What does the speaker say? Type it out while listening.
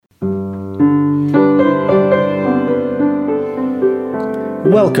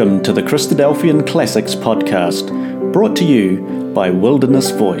Welcome to the Christadelphian Classics podcast, brought to you by Wilderness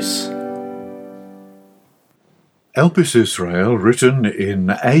Voice. Elpis Israel, written in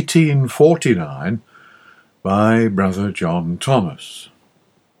 1849 by Brother John Thomas.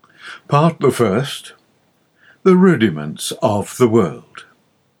 Part the first, The Rudiments of the World.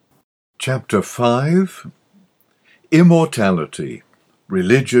 Chapter 5, Immortality,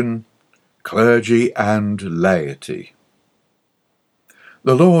 Religion, Clergy and Laity.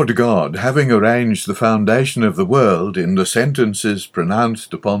 The Lord God, having arranged the foundation of the world in the sentences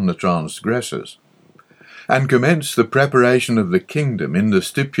pronounced upon the transgressors, and commenced the preparation of the kingdom in the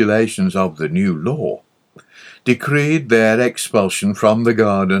stipulations of the new law, decreed their expulsion from the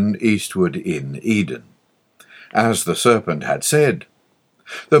garden eastward in Eden. As the serpent had said,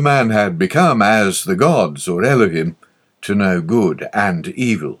 the man had become as the gods, or Elohim, to know good and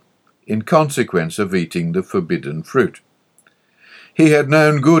evil, in consequence of eating the forbidden fruit. He had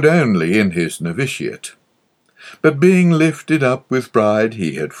known good only in his novitiate. But being lifted up with pride,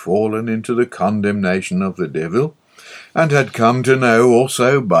 he had fallen into the condemnation of the devil, and had come to know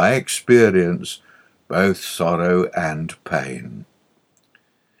also by experience both sorrow and pain.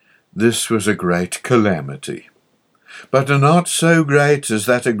 This was a great calamity, but not so great as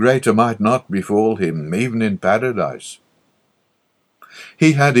that a greater might not befall him, even in paradise.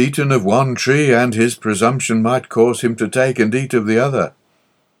 He had eaten of one tree, and his presumption might cause him to take and eat of the other.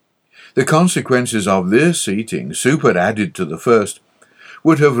 The consequences of this eating, superadded to the first,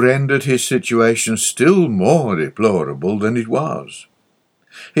 would have rendered his situation still more deplorable than it was.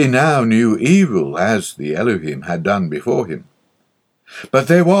 He now knew evil, as the Elohim had done before him. But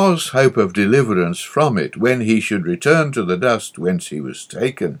there was hope of deliverance from it when he should return to the dust whence he was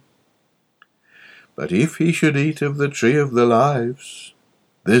taken. But if he should eat of the tree of the lives,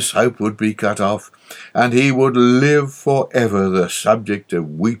 this hope would be cut off, and he would live for ever the subject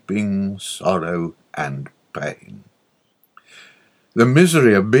of weeping, sorrow, and pain. The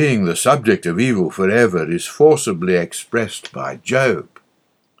misery of being the subject of evil forever is forcibly expressed by Job.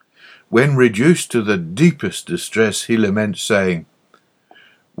 When reduced to the deepest distress, he laments, saying,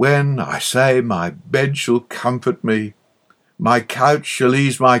 "When I say my bed shall comfort me, my couch shall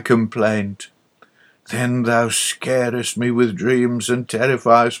ease my complaint, then thou scarest me with dreams, and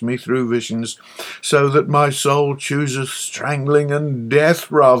terrifiest me through visions, so that my soul chooseth strangling and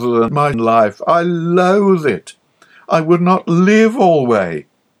death rather than my life. I loathe it. I would not live alway.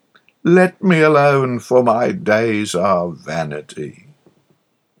 Let me alone, for my days are vanity."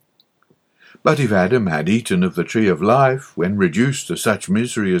 But if Adam had eaten of the tree of life, when reduced to such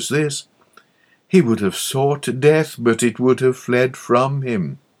misery as this, he would have sought death, but it would have fled from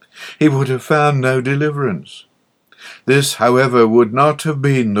him. He would have found no deliverance. This, however, would not have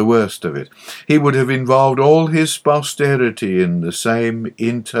been the worst of it. He would have involved all his posterity in the same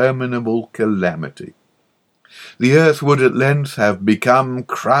interminable calamity. The earth would at length have become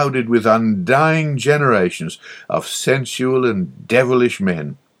crowded with undying generations of sensual and devilish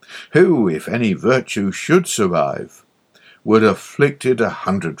men, who, if any virtue should survive, would afflict it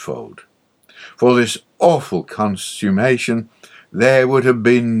 100-fold. For this awful consummation there would have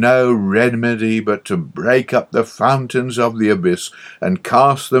been no remedy but to break up the fountains of the abyss and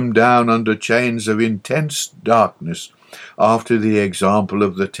cast them down under chains of intense darkness, after the example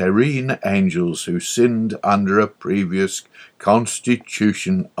of the terrene angels who sinned under a previous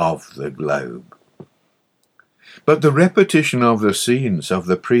constitution of the globe. But the repetition of the scenes of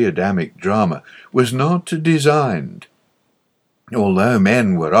the pre-Adamic drama was not designed, although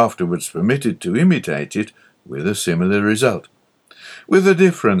men were afterwards permitted to imitate it with a similar result. With the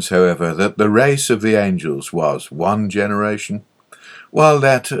difference, however, that the race of the angels was one generation, while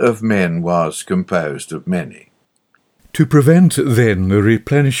that of men was composed of many. To prevent, then, the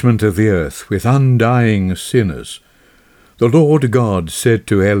replenishment of the earth with undying sinners, the Lord God said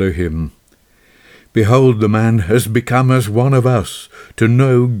to Elohim, "Behold, the man has become as one of us, to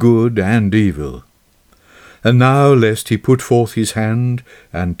know good and evil. And now, lest he put forth his hand,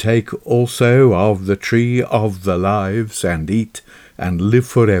 and take also of the tree of the lives, and eat, and live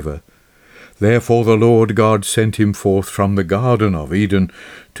forever. Therefore the Lord God sent him forth from the garden of Eden,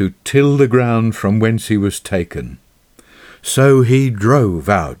 to till the ground from whence he was taken. So he drove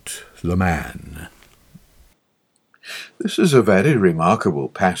out the man." This is a very remarkable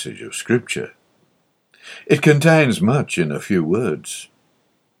passage of Scripture. It contains much in a few words.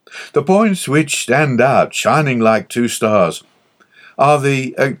 The points which stand out, shining like two stars, are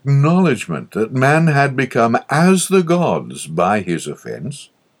the acknowledgement that man had become as the gods by his offence,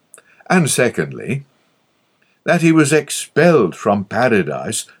 and secondly, that he was expelled from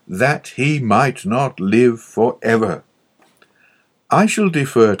paradise that he might not live for ever. I shall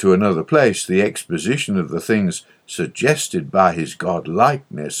defer to another place the exposition of the things suggested by his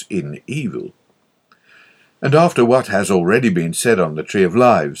godlikeness in evil, and after what has already been said on the Tree of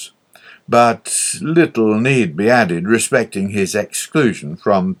Lives, but little need be added respecting his exclusion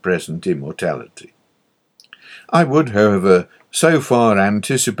from present immortality. I would, however, so far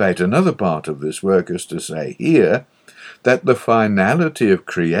anticipate another part of this work as to say here that the finality of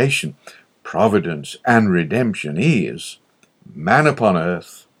creation, providence, and redemption is man upon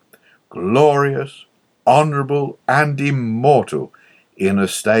earth, glorious, honourable, and immortal, in a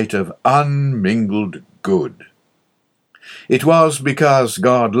state of unmingled good. It was because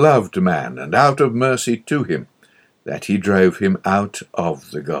God loved man, and out of mercy to him, that he drove him out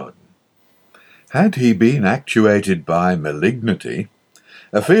of the garden. Had he been actuated by malignity,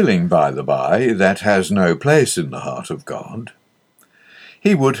 a feeling, by the by, that has no place in the heart of God,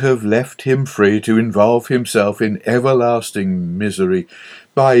 he would have left him free to involve himself in everlasting misery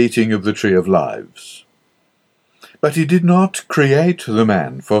by eating of the Tree of Lives. But he did not create the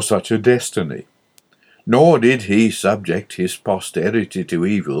man for such a destiny, nor did he subject his posterity to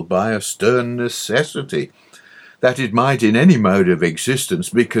evil by a stern necessity, that it might in any mode of existence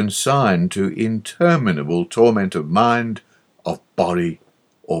be consigned to interminable torment of mind, of body,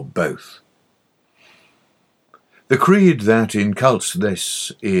 or both. The creed that inculcates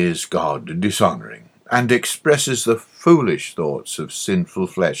this is God-dishonouring, and expresses the foolish thoughts of sinful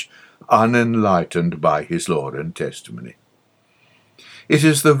flesh, unenlightened by his law and testimony. It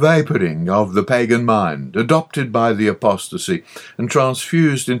is the vapouring of the pagan mind, adopted by the apostasy, and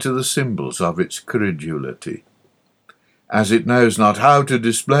transfused into the symbols of its credulity. As it knows not how to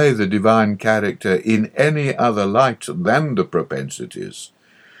display the divine character in any other light than the propensities,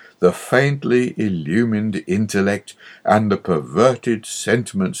 the faintly illumined intellect and the perverted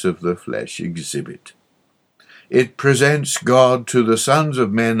sentiments of the flesh exhibit. It presents God to the sons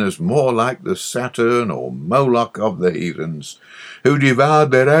of men as more like the Saturn or Moloch of the heathens, who devoured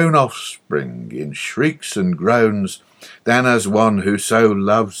their own offspring in shrieks and groans, than as one who so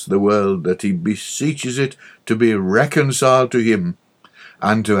loves the world that he beseeches it to be reconciled to him,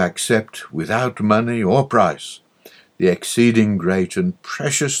 and to accept without money or price the exceeding great and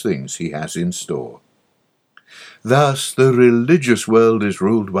precious things he has in store. Thus the religious world is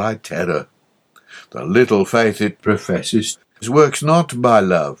ruled by terror. The little faith it professes works not by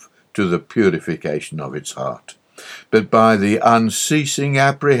love to the purification of its heart, but by the unceasing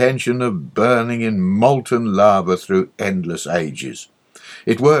apprehension of burning in molten lava through endless ages.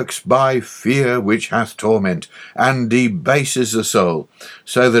 It works by fear which hath torment, and debases the soul,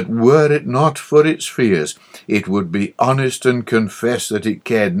 so that were it not for its fears, it would be honest and confess that it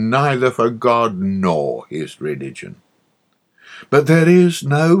cared neither for God nor his religion. But there is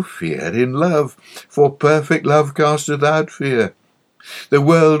no fear in love, for perfect love casteth out fear. The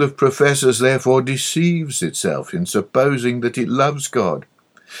world of professors therefore deceives itself in supposing that it loves God.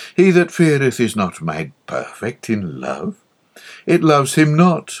 He that feareth is not made perfect in love. It loves him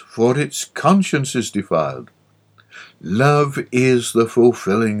not, for its conscience is defiled. Love is the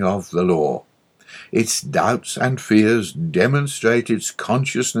fulfilling of the law. Its doubts and fears demonstrate its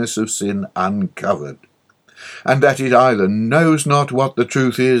consciousness of sin uncovered, and that it either knows not what the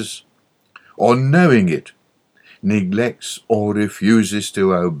truth is, or knowing it, neglects or refuses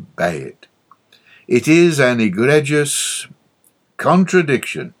to obey it. It is an egregious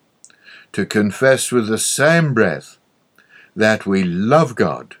contradiction to confess with the same breath that we love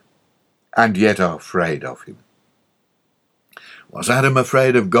God and yet are afraid of him. Was Adam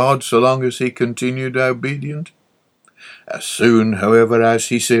afraid of God so long as he continued obedient? As soon, however, as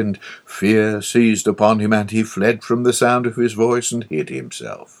he sinned, fear seized upon him, and he fled from the sound of his voice and hid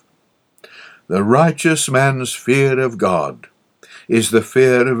himself. The righteous man's fear of God is the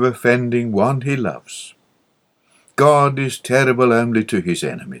fear of offending one he loves. God is terrible only to his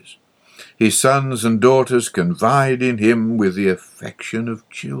enemies. His sons and daughters confide in him with the affection of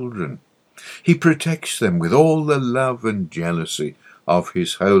children. He protects them with all the love and jealousy of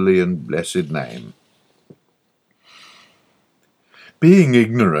his holy and blessed name. Being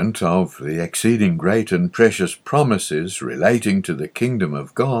ignorant of the exceeding great and precious promises relating to the kingdom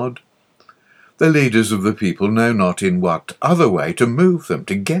of God, the leaders of the people know not in what other way to move them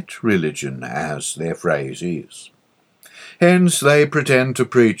to get religion, as their phrase is. Hence they pretend to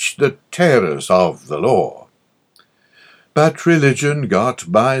preach the terrors of the law. But religion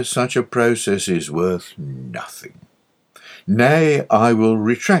got by such a process is worth nothing. Nay, I will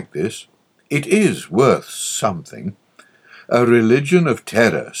retract this. It is worth something. A religion of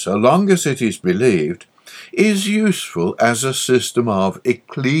terror, so long as it is believed, is useful as a system of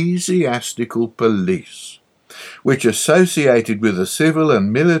ecclesiastical police, which, associated with the civil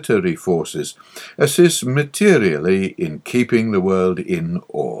and military forces, assists materially in keeping the world in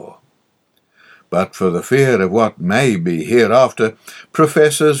awe. But for the fear of what may be hereafter,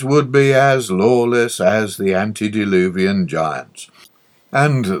 professors would be as lawless as the antediluvian giants,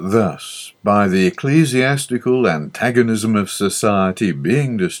 and thus, by the ecclesiastical antagonism of society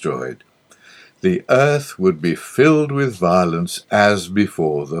being destroyed, the earth would be filled with violence as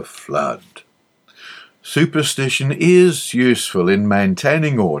before the flood. Superstition is useful in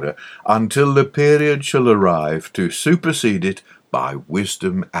maintaining order until the period shall arrive to supersede it by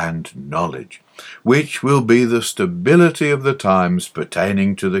wisdom and knowledge, which will be the stability of the times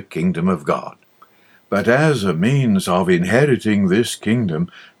pertaining to the kingdom of God. But as a means of inheriting this kingdom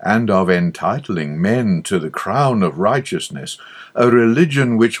and of entitling men to the crown of righteousness, a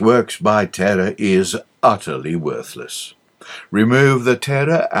religion which works by terror is utterly worthless. Remove the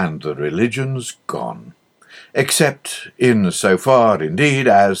terror and the religion's gone, except in so far, indeed,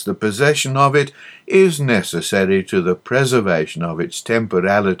 as the possession of it is necessary to the preservation of its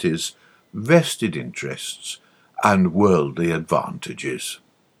temporalities, vested interests, and worldly advantages.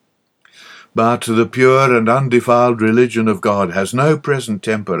 But the pure and undefiled religion of God has no present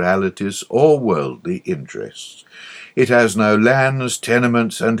temporalities or worldly interests. It has no lands,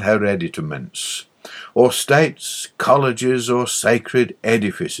 tenements, and hereditaments, or states, colleges, or sacred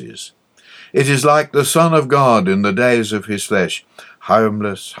edifices. It is like the Son of God in the days of his flesh,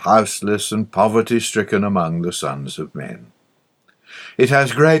 homeless, houseless, and poverty-stricken among the sons of men. It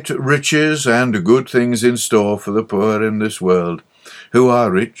has great riches and good things in store for the poor in this world, who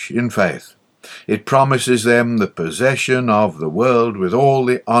are rich in faith. It promises them the possession of the world with all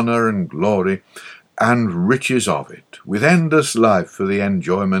the honour and glory and riches of it, with endless life for the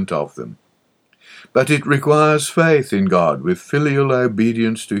enjoyment of them. But it requires faith in God with filial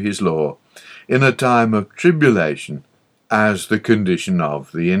obedience to his law, in a time of tribulation, as the condition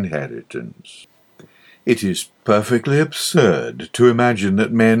of the inheritance. It is perfectly absurd to imagine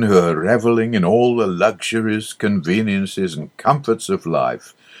that men who are revelling in all the luxuries, conveniences, and comforts of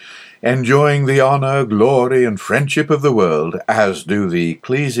life, enjoying the honour, glory, and friendship of the world, as do the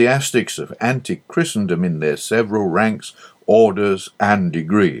ecclesiastics of antique Christendom in their several ranks, orders, and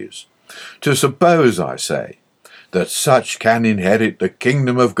degrees, to suppose, I say, that such can inherit the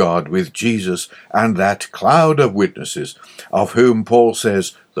kingdom of God with Jesus and that cloud of witnesses, of whom Paul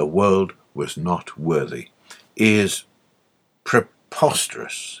says the world was not worthy, is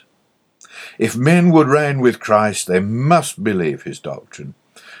preposterous. If men would reign with Christ, they must believe his doctrine,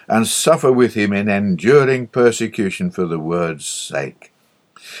 and suffer with him in enduring persecution for the word's sake.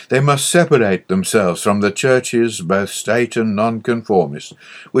 They must separate themselves from the churches, both state and nonconformist,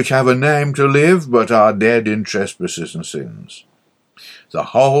 which have a name to live but are dead in trespasses and sins. The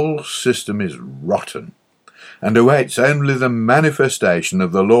whole system is rotten, and awaits only the manifestation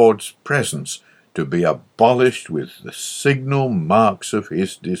of the Lord's presence to be abolished with the signal marks of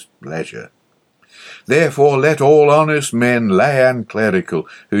his displeasure. Therefore let all honest men, lay and clerical,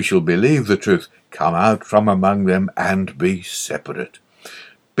 who shall believe the truth, come out from among them and be separate.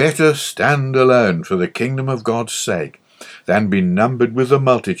 Better stand alone for the kingdom of God's sake, than be numbered with the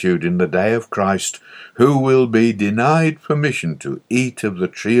multitude in the day of Christ, who will be denied permission to eat of the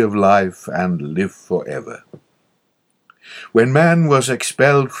tree of life and live forever. When man was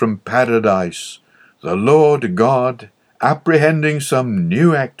expelled from paradise, the Lord God, apprehending some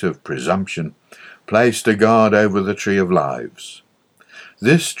new act of presumption, placed a guard over the tree of lives.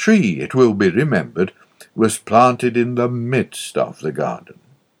 This tree, it will be remembered, was planted in the midst of the garden.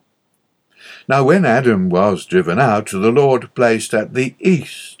 Now when Adam was driven out, the Lord placed at the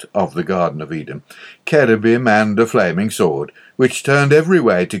east of the Garden of Eden cherubim and a flaming sword, which turned every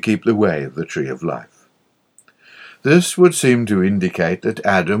way to keep the way of the tree of life. This would seem to indicate that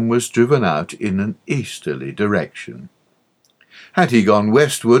Adam was driven out in an easterly direction. Had he gone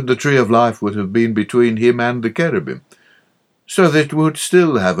westward, the tree of life would have been between him and the cherubim, so that it would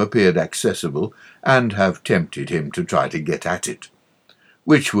still have appeared accessible and have tempted him to try to get at it,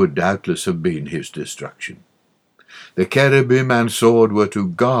 which would doubtless have been his destruction. The cherubim and sword were to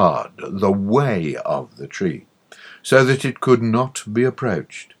guard the way of the tree, so that it could not be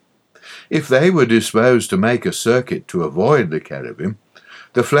approached. If they were disposed to make a circuit to avoid the cherubim,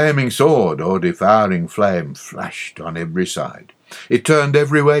 the flaming sword or devouring flame flashed on every side. It turned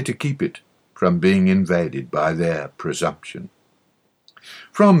every way to keep it from being invaded by their presumption.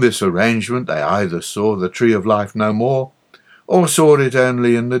 From this arrangement they either saw the tree of life no more, or saw it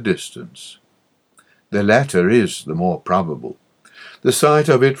only in the distance. The latter is the more probable. The sight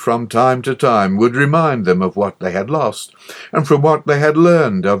of it from time to time would remind them of what they had lost, and from what they had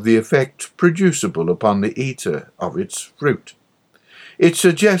learned of the effect producible upon the eater of its fruit. It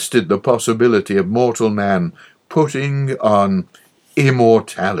suggested the possibility of mortal man putting on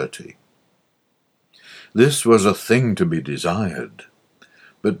immortality. This was a thing to be desired,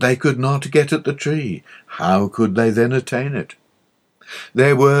 but they could not get at the tree. How could they then attain it?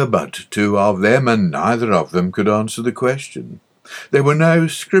 There were but two of them, and neither of them could answer the question. There were no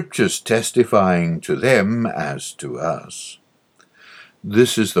scriptures testifying to them as to us.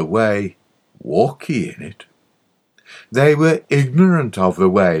 This is the way, walk ye in it. They were ignorant of the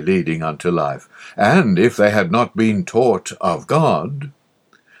way leading unto life, and if they had not been taught of God,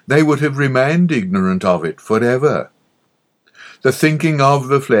 they would have remained ignorant of it forever. The thinking of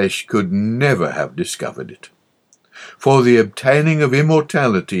the flesh could never have discovered it, for the obtaining of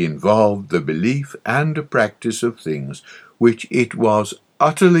immortality involved the belief and practice of things which it was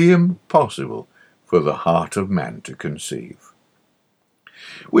utterly impossible for the heart of man to conceive.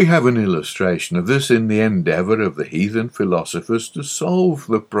 We have an illustration of this in the endeavour of the heathen philosophers to solve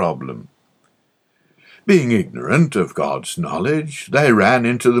the problem. Being ignorant of God's knowledge, they ran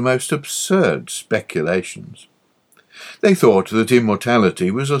into the most absurd speculations. They thought that immortality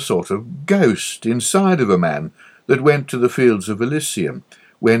was a sort of ghost inside of a man that went to the fields of Elysium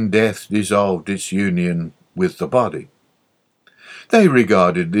when death dissolved its union with the body. They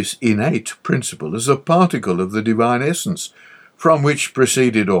regarded this innate principle as a particle of the divine essence, from which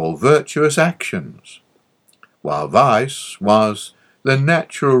proceeded all virtuous actions, while vice was the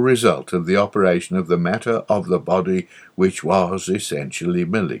natural result of the operation of the matter of the body, which was essentially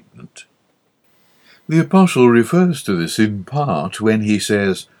malignant. The Apostle refers to this in part when he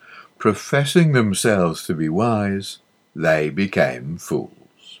says, "Professing themselves to be wise, they became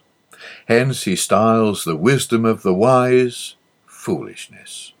fools." Hence he styles the wisdom of the wise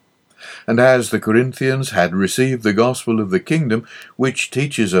foolishness. And as the Corinthians had received the gospel of the kingdom, which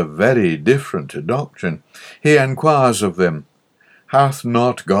teaches a very different doctrine, he enquires of them, "Hath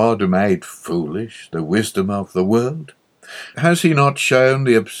not God made foolish the wisdom of the world? Has he not shown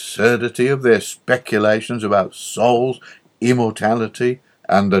the absurdity of their speculations about souls, immortality,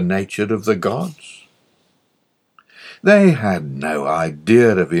 and the nature of the gods?" They had no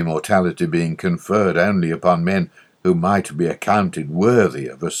idea of immortality being conferred only upon men who might be accounted worthy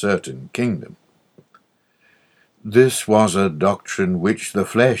of a certain kingdom. This was a doctrine which the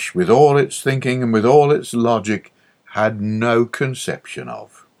flesh, with all its thinking and with all its logic, had no conception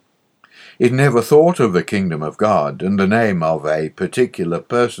of. It never thought of the kingdom of God and the name of a particular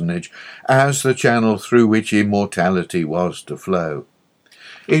personage as the channel through which immortality was to flow.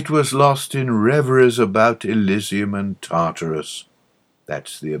 It was lost in reveries about Elysium and Tartarus.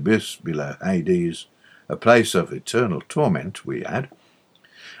 That's the abyss below Hades, a place of eternal torment, we add,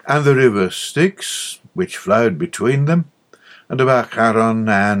 and the river Styx, which flowed between them, and about Charon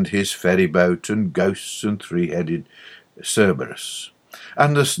and his ferry boat, and ghosts and three-headed Cerberus,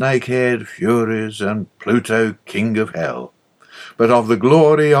 and the snake-haired Furies, and Pluto, king of hell, but of the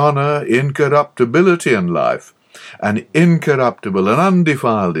glory, honour, incorruptibility, and life, an incorruptible and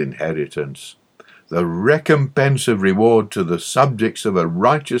undefiled inheritance, the recompense of reward to the subjects of a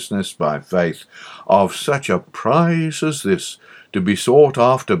righteousness by faith, of such a prize as this, to be sought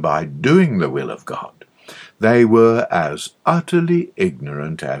after by doing the will of God. They were as utterly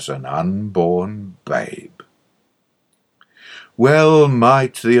ignorant as an unborn babe. Well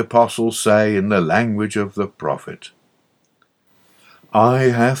might the apostle say in the language of the prophet, "Eye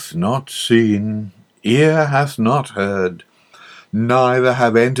hath not seen, ear hath not heard, neither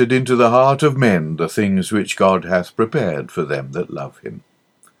have entered into the heart of men the things which God hath prepared for them that love him.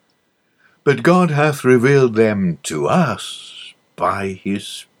 But God hath revealed them to us by his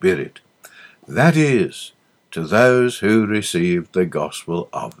Spirit, that is, to those who received the gospel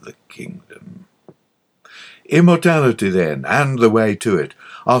of the kingdom." Immortality, then, and the way to it,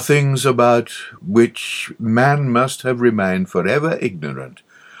 are things about which man must have remained forever ignorant,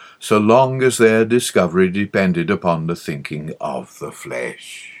 so long as their discovery depended upon the thinking of the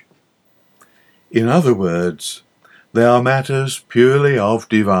flesh. In other words, they are matters purely of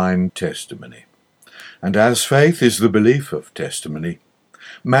divine testimony, and as faith is the belief of testimony,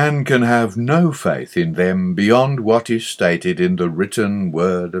 man can have no faith in them beyond what is stated in the written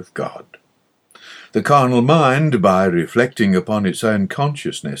word of God. The carnal mind, by reflecting upon its own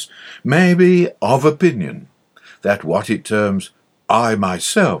consciousness, may be of opinion that what it terms "I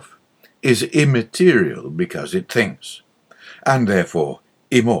myself" is immaterial because it thinks, and therefore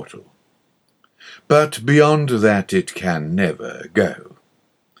immortal. But beyond that it can never go.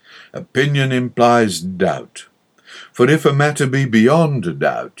 Opinion implies doubt, For if a matter be beyond a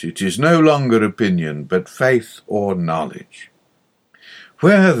doubt, it is no longer opinion, but faith or knowledge.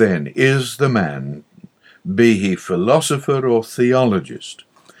 Where then is the man, be he philosopher or theologist,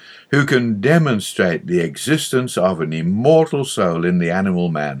 who can demonstrate the existence of an immortal soul in the animal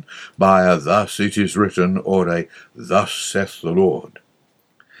man by a "thus it is written" or a "thus saith the Lord"?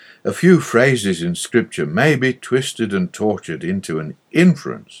 A few phrases in Scripture may be twisted and tortured into an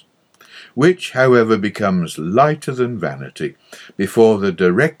inference, which, however, becomes lighter than vanity before the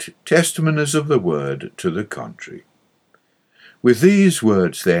direct testimonies of the Word to the contrary. With these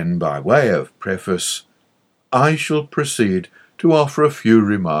words, then, by way of preface, I shall proceed to offer a few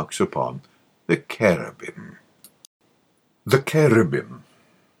remarks upon the cherubim. The cherubim.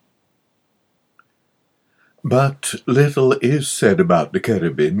 But little is said about the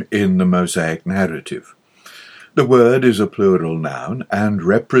cherubim in the Mosaic narrative. The word is a plural noun and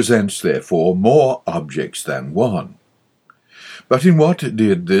represents, therefore, more objects than one. But in what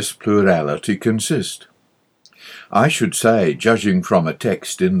did this plurality consist? I should say, judging from a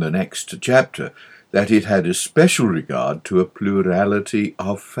text in the next chapter, that it had a special regard to a plurality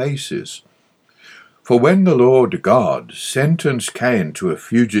of faces. For when the Lord God sentenced Cain to a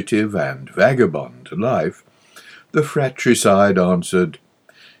fugitive and vagabond life, the fratricide answered,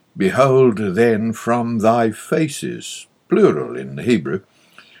 "Behold, then, from thy faces," plural in the Hebrew,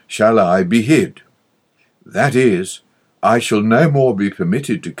 "shall I be hid." That is, I shall no more be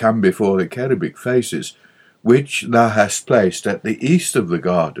permitted to come before the cherubic faces, which thou hast placed at the east of the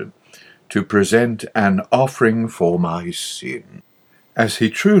garden, to present an offering for my sin. As he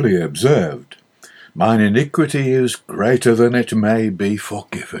truly observed, mine iniquity is greater than it may be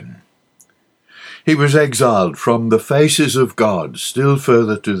forgiven. He was exiled from the faces of God still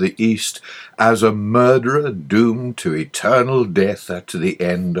further to the east as a murderer doomed to eternal death at the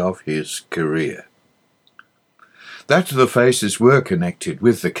end of his career. That the faces were connected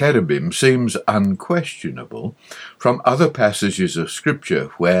with the cherubim seems unquestionable from other passages of Scripture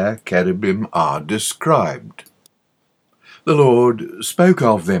where cherubim are described. The Lord spoke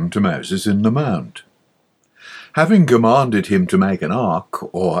of them to Moses in the mount. Having commanded him to make an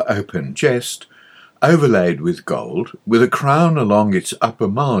ark, or open chest, overlaid with gold, with a crown along its upper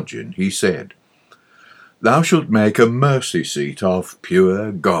margin, he said, "Thou shalt make a mercy seat of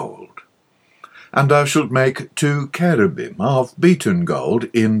pure gold. And thou shalt make 2 cherubim of beaten gold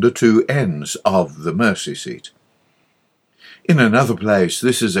in the 2 ends of the mercy seat." In another place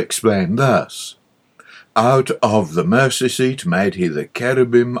this is explained thus, "Out of the mercy seat made he the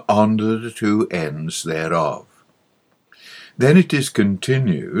cherubim on the 2 ends thereof." Then it is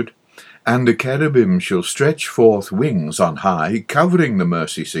continued, "And the cherubim shall stretch forth wings on high, covering the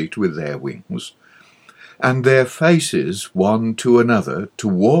mercy seat with their wings, and their faces one to another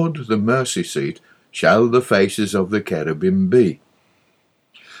toward the mercy seat shall the faces of the cherubim be.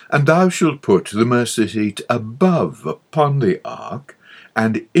 And thou shalt put the mercy seat above upon the ark,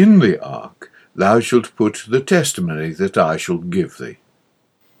 and in the ark thou shalt put the testimony that I shall give thee."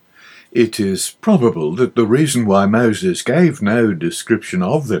 It is probable that the reason why Moses gave no description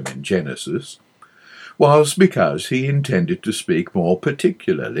of them in Genesis was because he intended to speak more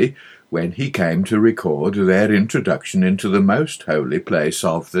particularly when he came to record their introduction into the most holy place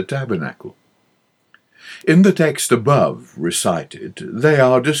of the tabernacle. In the text above recited, they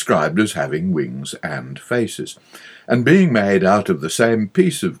are described as having wings and faces, and being made out of the same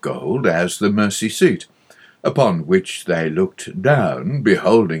piece of gold as the mercy seat, upon which they looked down,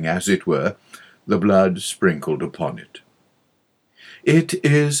 beholding, as it were, the blood sprinkled upon it. It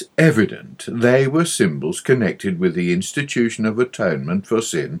is evident they were symbols connected with the institution of atonement for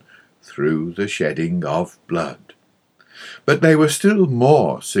sin through the shedding of blood. But they were still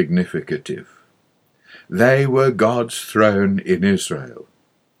more significative. They were God's throne in Israel.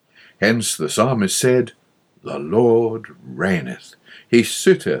 Hence the psalmist said, "The Lord reigneth, he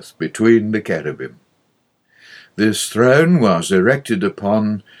sitteth between the cherubim." This throne was erected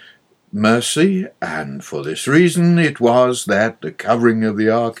upon mercy, and for this reason it was that the covering of the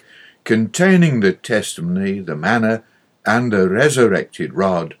ark, containing the testimony, the manna, and the resurrected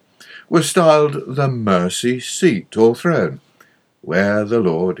rod, was styled the mercy seat or throne, where the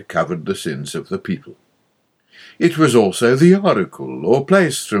Lord covered the sins of the people. It was also the oracle or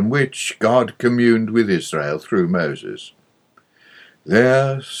place from which God communed with Israel through Moses.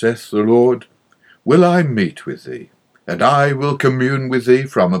 "There, saith the Lord, will I meet with thee, and I will commune with thee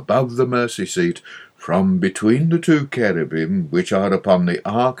from above the mercy seat, from between the 2 cherubim which are upon the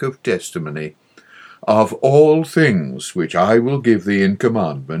ark of testimony, of all things which I will give thee in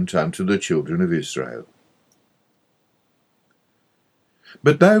commandment unto the children of Israel."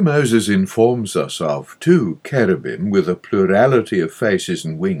 But though Moses informs us of 2 cherubim with a plurality of faces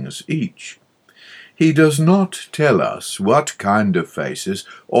and wings each, he does not tell us what kind of faces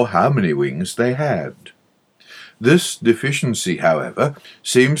or how many wings they had. This deficiency, however,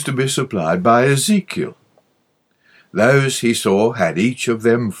 seems to be supplied by Ezekiel. Those he saw had each of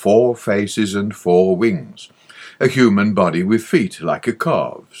them 4 faces and 4 wings, a human body with feet like a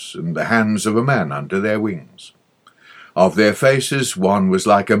calf's, and the hands of a man under their wings. Of their faces, one was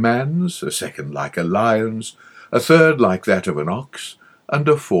like a man's, a second like a lion's, a third like that of an ox, and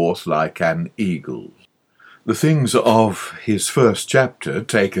a fourth like an eagle's. The things of his first chapter,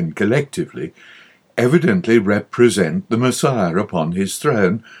 taken collectively, evidently represent the Messiah upon his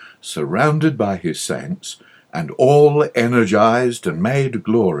throne, surrounded by his saints, and all energized and made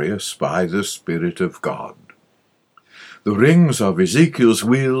glorious by the Spirit of God. The rings of Ezekiel's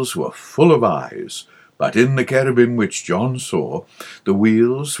wheels were full of eyes, but in the cherubim which John saw, the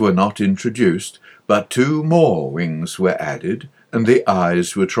wheels were not introduced, but 2 more wings were added, and the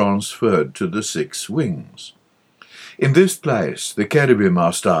eyes were transferred to the 6 wings. In this place the cherubim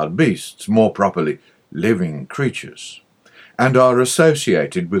are styled beasts, more properly living creatures, and are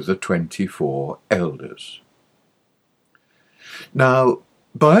associated with the 24 elders. Now,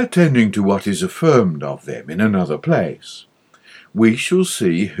 by attending to what is affirmed of them in another place, we shall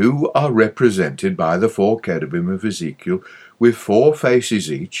see who are represented by the 4 cherubim of Ezekiel with 4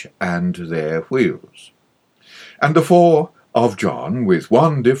 faces each and their wheels, and the 4 of John with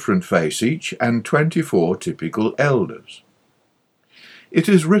 1 different face each and 24 typical elders. It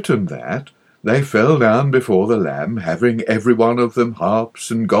is written that they fell down before the Lamb, having every one of them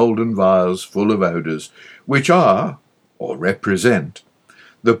harps and golden vials full of odours, which are, or represent,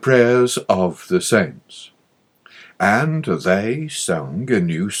 the prayers of the saints. And they sung a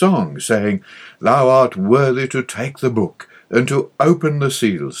new song, saying, Thou art worthy to take the book, and to open the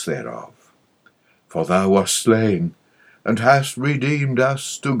seals thereof. For thou wast slain, and hast redeemed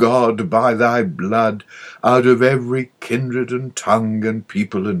us to God by thy blood out of every kindred and tongue and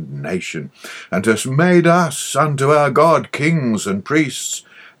people and nation, and hast made us unto our God kings and priests,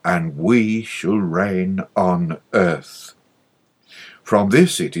 and we shall reign on earth. From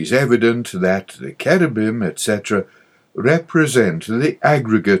this it is evident that the cherubim, etc., represent the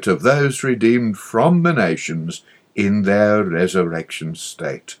aggregate of those redeemed from the nations in their resurrection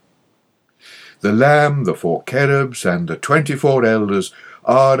state. The Lamb, the 4 cherubs, and the 24 elders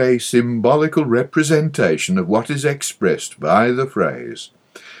are a symbolical representation of what is expressed by the phrase,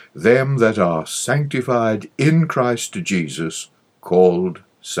 them that are sanctified in Christ Jesus, called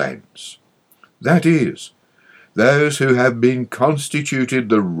saints. That is, those who have been constituted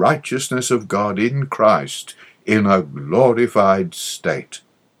the righteousness of God in Christ in a glorified state.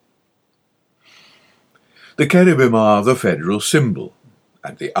 The cherubim are the federal symbol,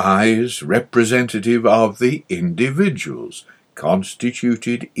 and the eyes representative of the individuals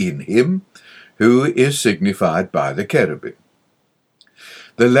constituted in him, who is signified by the cherubim.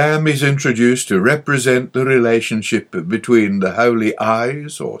 The Lamb is introduced to represent the relationship between the holy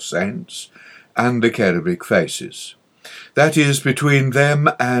eyes, or saints, and the cherubic faces. That is, between them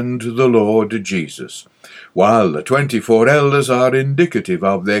and the Lord Jesus, while the 24 elders are indicative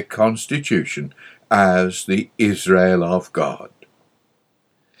of their constitution as the Israel of God.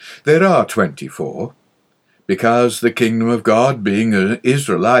 There are 24, because the kingdom of God, being an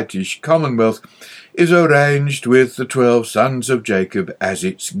Israelitish commonwealth, is arranged with the 12 sons of Jacob as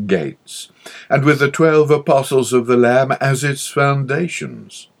its gates, and with the 12 apostles of the Lamb as its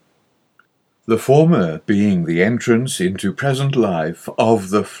foundations. The former being the entrance into present life of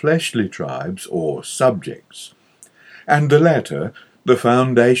the fleshly tribes or subjects, and the latter the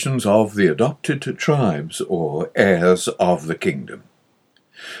foundations of the adopted tribes or heirs of the kingdom.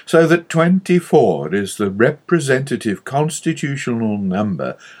 So that 24 is the representative constitutional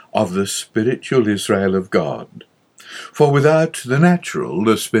number of the spiritual Israel of God. For without the natural,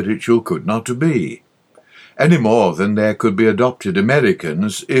 the spiritual could not be, any more than there could be adopted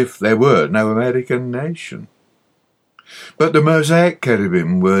Americans if there were no American nation. But the Mosaic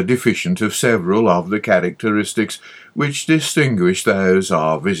cherubim were deficient of several of the characteristics which distinguish those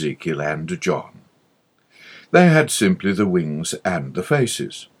of Ezekiel and John. They had simply the wings and the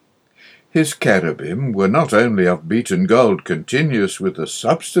faces. His cherubim were not only of beaten gold continuous with the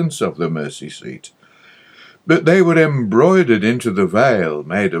substance of the mercy seat, but they were embroidered into the veil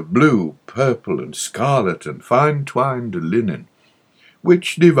made of blue, purple, and scarlet, and fine-twined linen,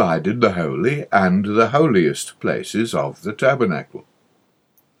 which divided the holy and the holiest places of the tabernacle.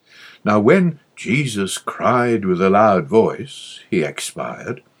 Now when Jesus cried with a loud voice, he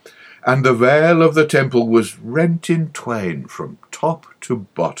expired, and the veil of the temple was rent in twain from top to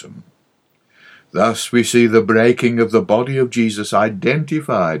bottom. Thus we see the breaking of the body of Jesus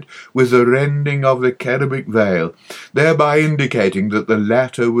identified with the rending of the cherubic veil, thereby indicating that the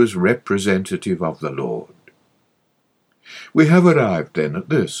latter was representative of the Lord. We have arrived then at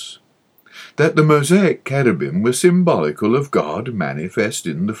this, that the Mosaic cherubim were symbolical of God manifest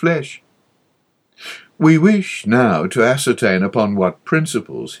in the flesh. We wish now to ascertain upon what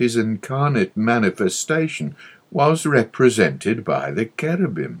principles his incarnate manifestation was represented by the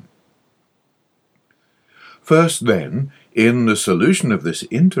cherubim. First, then, in the solution of this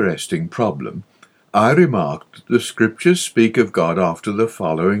interesting problem, I remarked that the Scriptures speak of God after the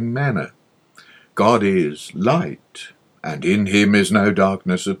following manner. God is light, and in him is no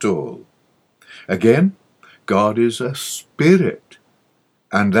darkness at all. Again, God is a spirit,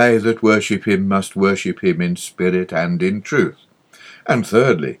 and they that worship him must worship him in spirit and in truth. And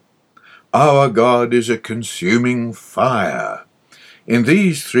thirdly, our God is a consuming fire. In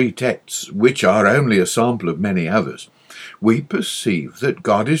these three texts, which are only a sample of many others, we perceive that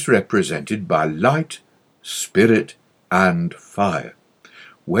God is represented by light, spirit, and fire.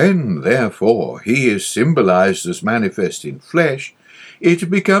 When, therefore, he is symbolized as manifest in flesh,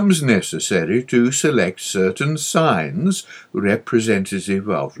 it becomes necessary to select certain signs representative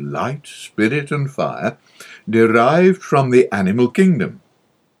of light, spirit, and fire, derived from the animal kingdom.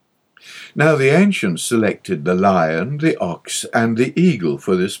 Now the ancients selected the lion, the ox, and the eagle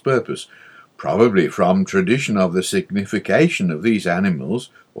for this purpose, probably from tradition of the signification of these animals,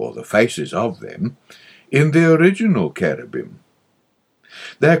 or the faces of them, in the original cherubim.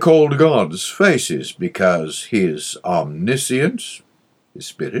 They're called God's faces because his omniscience, his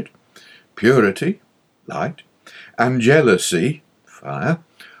spirit, purity, light, and jealousy, fire,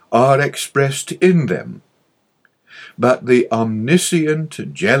 are expressed in them. But the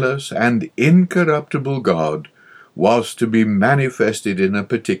omniscient, jealous, and incorruptible God was to be manifested in a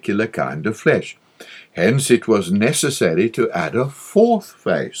particular kind of flesh. Hence it was necessary to add a fourth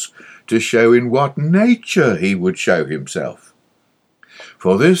face to show in what nature he would show himself.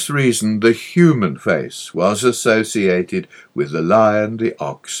 For this reason the human face was associated with the lion, the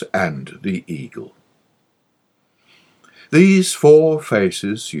ox, and the eagle. These four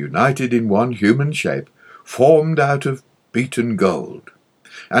faces, united in one human shape, formed out of beaten gold,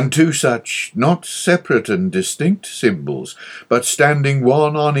 and two such, not separate and distinct symbols, but standing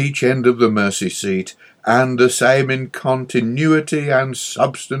one on each end of the mercy seat, and the same in continuity and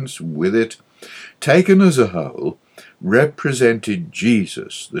substance with it, taken as a whole, represented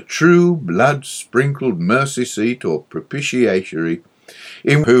Jesus, the true blood-sprinkled mercy seat or propitiatory,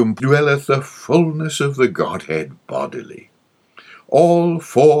 in whom dwelleth the fullness of the Godhead bodily. All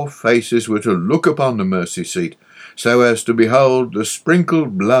four faces were to look upon the mercy seat, so as to behold the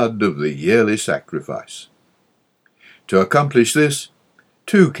sprinkled blood of the yearly sacrifice. To accomplish this,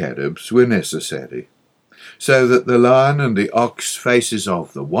 two cherubs were necessary, so that the lion and the ox faces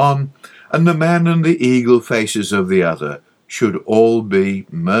of the one, and the man and the eagle faces of the other, should all be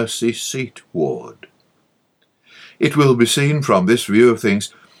mercy seat-ward. It will be seen from this view of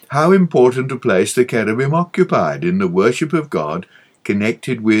things how important a place the cherubim occupied in the worship of God,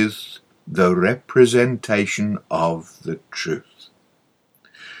 connected with the representation of the truth.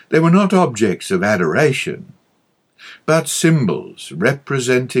 They were not objects of adoration, but symbols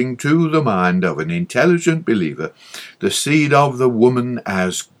representing to the mind of an intelligent believer the seed of the woman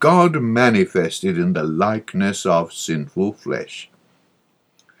as God manifested in the likeness of sinful flesh.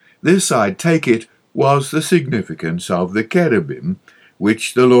 This, I take it, was the significance of the cherubim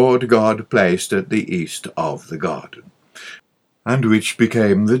which the Lord God placed at the east of the garden, and which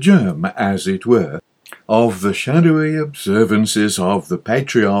became the germ, as it were, of the shadowy observances of the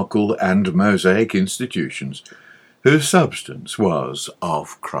patriarchal and Mosaic institutions, whose substance was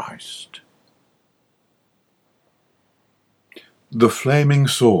of Christ. The flaming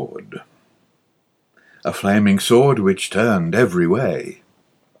sword. A flaming sword which turned every way.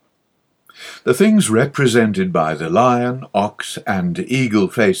 The things represented by the lion, ox, and eagle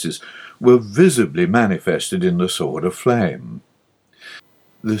faces were visibly manifested in the sword of flame.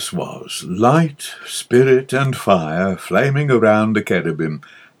 This was light, spirit, and fire flaming around the cherubim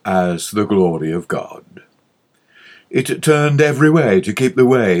as the glory of God. It turned every way to keep the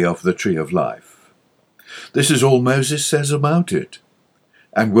way of the tree of life. This is all Moses says about it,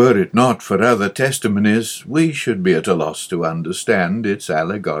 and were it not for other testimonies, we should be at a loss to understand its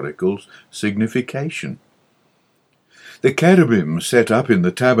allegorical signification. The cherubim set up in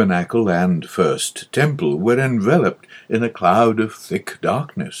the tabernacle and first temple were enveloped in a cloud of thick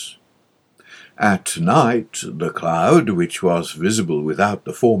darkness, At night the cloud, which was visible without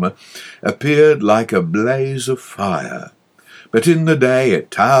the former, appeared like a blaze of fire, but in the day it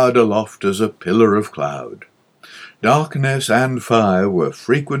towered aloft as a pillar of cloud. Darkness and fire were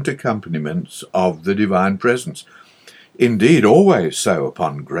frequent accompaniments of the divine presence, indeed always so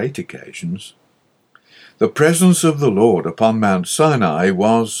upon great occasions. The presence of the Lord upon Mount Sinai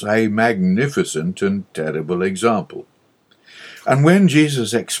was a magnificent and terrible example. And when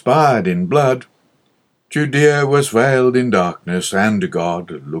Jesus expired in blood, Judea was veiled in darkness, and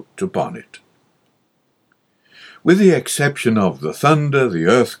God looked upon it. With the exception of the thunder, the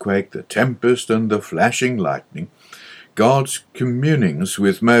earthquake, the tempest, and the flashing lightning, God's communings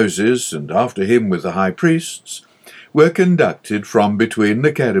with Moses, and after him with the high priests, were conducted from between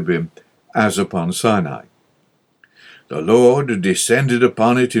the cherubim, as upon Sinai. The Lord descended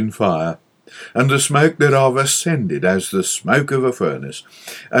upon it in fire, and the smoke thereof ascended as the smoke of a furnace,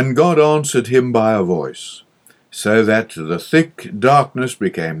 and God answered him by a voice, so that the thick darkness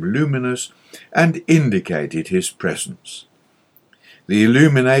became luminous, and indicated his presence. The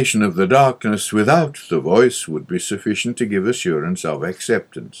illumination of the darkness without the voice would be sufficient to give assurance of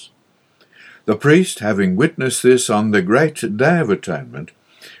acceptance. The priest, having witnessed this on the great day of atonement,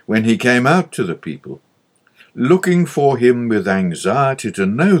 when he came out to the people, looking for him with anxiety to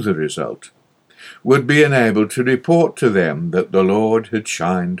know the result, would be enabled to report to them that the Lord had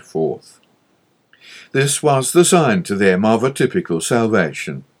shined forth. This was the sign to them of a typical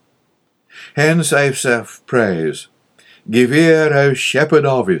salvation. Hence Asaph prays, "Give ear, O shepherd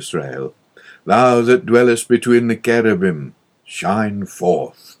of Israel, thou that dwellest between the cherubim, shine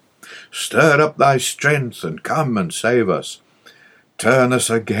forth. Stir up thy strength, and come and save us. Turn us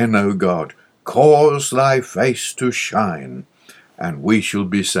again, O God, cause thy face to shine, and we shall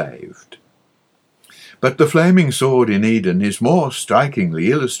be saved." But the flaming sword in Eden is more strikingly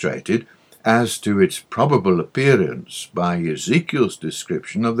illustrated as to its probable appearance by Ezekiel's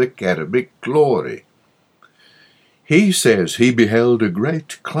description of the cherubic glory. He says he beheld a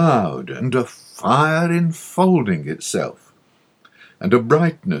great cloud, and a fire enfolding itself, and a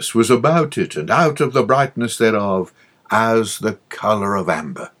brightness was about it, and out of the brightness thereof as the colour of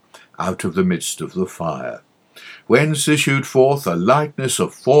amber, out of the midst of the fire, whence issued forth a likeness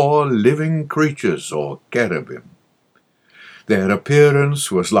of 4 living creatures, or cherubim. Their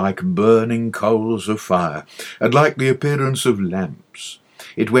appearance was like burning coals of fire, and like the appearance of lamps.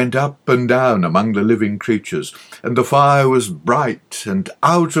 It went up and down among the living creatures, and the fire was bright, and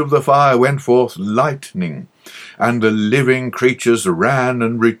out of the fire went forth lightning, and the living creatures ran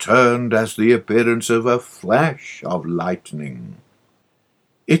and returned as the appearance of a flash of lightning.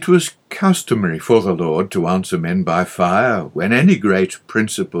 It was customary for the Lord to answer men by fire when any great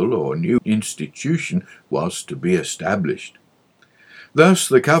principle or new institution was to be established. Thus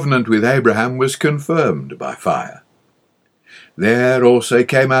the covenant with Abraham was confirmed by fire. There also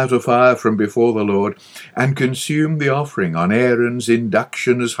came out a fire from before the Lord, and consumed the offering on Aaron's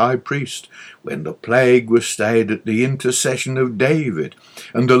induction as high priest, when the plague was stayed at the intercession of David.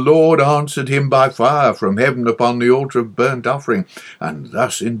 And the Lord answered him by fire from heaven upon the altar of burnt offering, and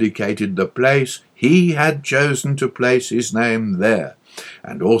thus indicated the place he had chosen to place his name there.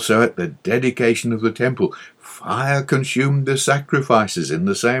 And also at the dedication of the temple, fire consumed the sacrifices in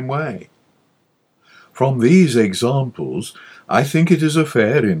the same way. From these examples, I think it is a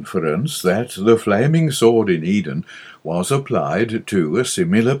fair inference that the flaming sword in Eden was applied to a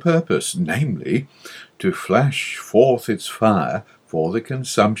similar purpose, namely, to flash forth its fire for the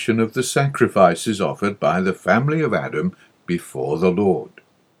consumption of the sacrifices offered by the family of Adam before the Lord.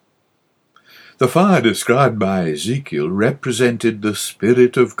 The fire described by Ezekiel represented the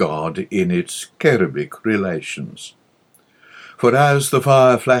Spirit of God in its cherubic relations. For as the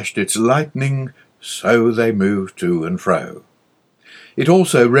fire flashed its lightning, so they moved to and fro. It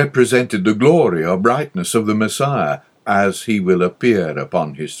also represented the glory or brightness of the Messiah, as he will appear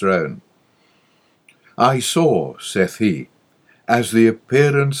upon his throne. I saw, saith he, as the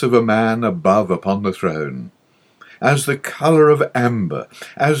appearance of a man above upon the throne, as the colour of amber,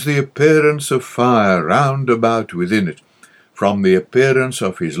 as the appearance of fire round about within it, from the appearance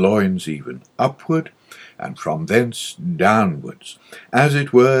of his loins even upward, and from thence downwards, as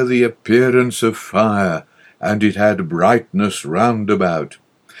it were the appearance of fire, and it had brightness round about,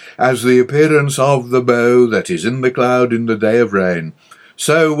 as the appearance of the bow that is in the cloud in the day of rain,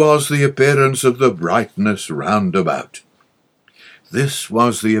 so was the appearance of the brightness round about. This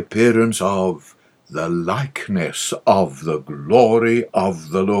was the appearance of the likeness of the glory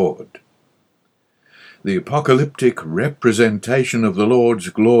of the Lord. The apocalyptic representation of the Lord's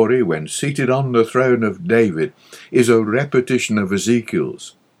glory when seated on the throne of David is a repetition of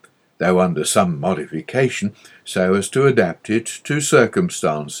Ezekiel's. though under some modification, so as to adapt it to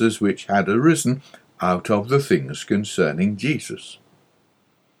circumstances which had arisen out of the things concerning Jesus.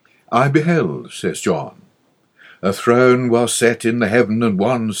 I beheld, says John, a throne was set in the heaven, and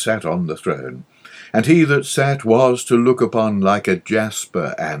one sat on the throne. And he that sat was to look upon like a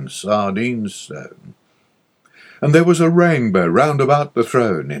jasper and sardine stone. And there was a rainbow round about the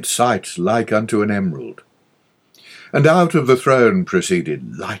throne, in sight like unto an emerald. And out of the throne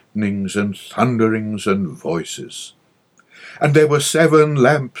proceeded lightnings and thunderings and voices. And there were 7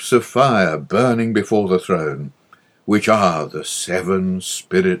 lamps of fire burning before the throne, which are the 7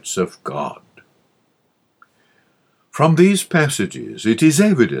 Spirits of God. From these passages it is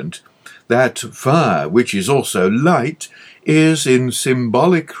evident that fire, which is also light, is in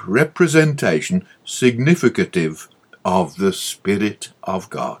symbolic representation significative of the Spirit of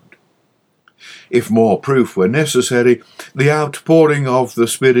God. If more proof were necessary, the outpouring of the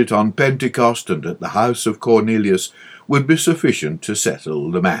Spirit on Pentecost and at the house of Cornelius would be sufficient to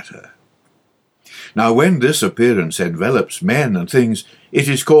settle the matter. Now, when this appearance envelops men and things, it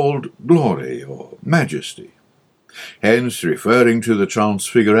is called glory or majesty. Hence, referring to the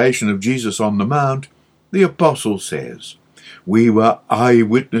transfiguration of Jesus on the Mount, the Apostle says, "We were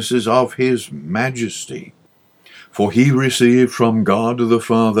eyewitnesses of his majesty, for he received from God the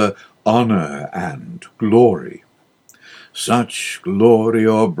Father honour and glory." Such glory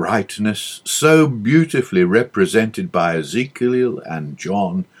or brightness, so beautifully represented by Ezekiel and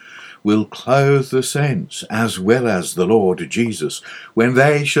John, will clothe the saints as well as the Lord Jesus when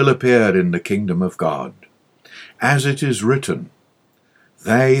they shall appear in the kingdom of God. As it is written,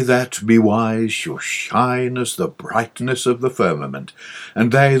 "They that be wise shall shine as the brightness of the firmament,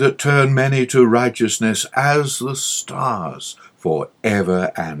 and they that turn many to righteousness as the stars for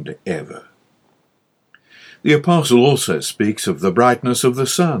ever and ever." The Apostle also speaks of the brightness of the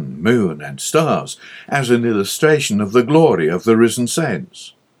sun, moon, and stars as an illustration of the glory of the risen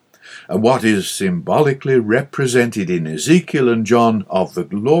saints. And what is symbolically represented in Ezekiel and John of the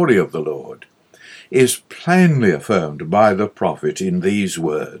glory of the Lord is plainly affirmed by the prophet in these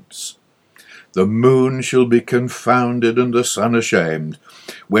words, "The moon shall be confounded and the sun ashamed,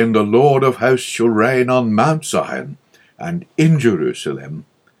 when the Lord of hosts shall reign on Mount Zion and in Jerusalem,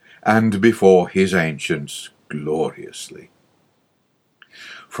 and before his ancients gloriously."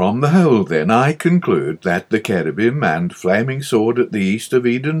 From the whole, then, I conclude that the cherubim and flaming sword at the east of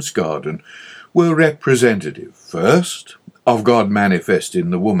Eden's garden were representative, first, of God manifest in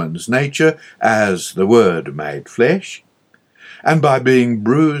the woman's nature as the Word made flesh, and by being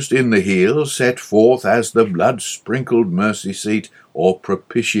bruised in the heel set forth as the blood-sprinkled mercy seat or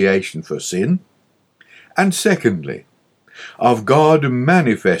propitiation for sin, and secondly, of God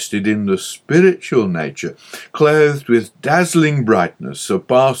manifested in the spiritual nature, clothed with dazzling brightness,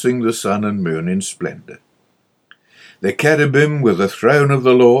 surpassing the sun and moon in splendour. The cherubim were the throne of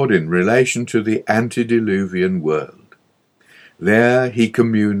the Lord in relation to the antediluvian world. There he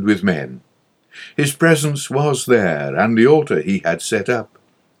communed with men. His presence was there, and the altar he had set up.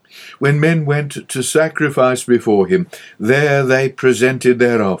 When men went to sacrifice before him, there they presented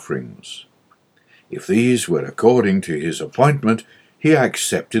their offerings. If these were according to his appointment, he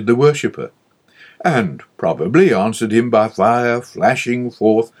accepted the worshipper, and probably answered him by fire flashing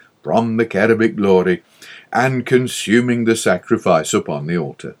forth from the cherubic glory, and consuming the sacrifice upon the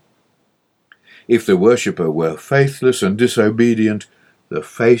altar. If the worshipper were faithless and disobedient, the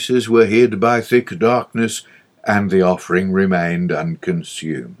faces were hid by thick darkness, and the offering remained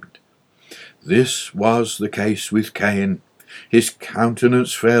unconsumed. This was the case with Cain. His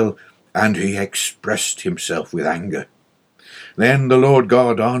countenance fell, and he expressed himself with anger. Then the Lord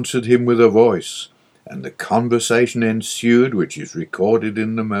God answered him with a voice, and the conversation ensued which is recorded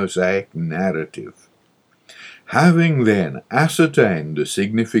in the Mosaic narrative. Having then ascertained the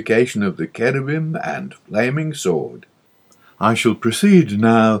signification of the cherubim and flaming sword, I shall proceed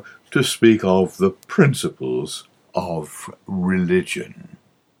now to speak of the principles of religion.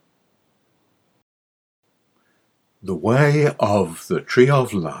 The way of the tree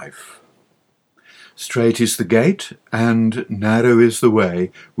of life. Strait is the gate, and narrow is the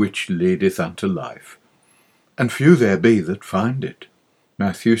way which leadeth unto life, and few there be that find it.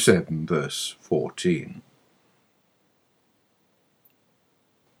 Matthew 7, verse 14.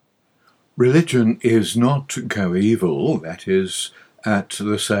 Religion is not coeval, that is, at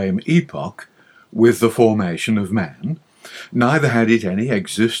the same epoch, with the formation of man, neither had it any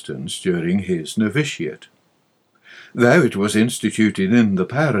existence during his novitiate. Though it was instituted in the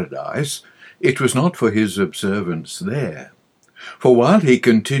paradise, it was not for his observance there, For while he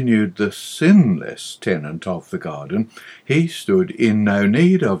continued the sinless tenant of the garden, he stood in no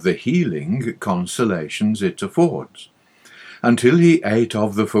need of the healing consolations it affords. Until he ate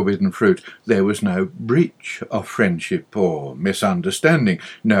of the forbidden fruit, there was no breach of friendship or misunderstanding,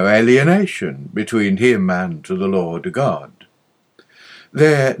 no alienation between him and the Lord God.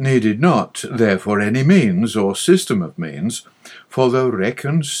 There needed not, therefore, any means or system of means for the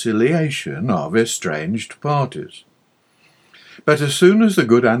reconciliation of estranged parties. But as soon as the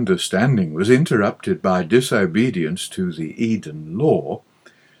good understanding was interrupted by disobedience to the Eden law,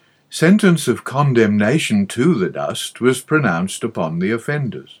 sentence of condemnation to the dust was pronounced upon the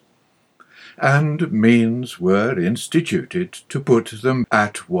offenders, and means were instituted to put them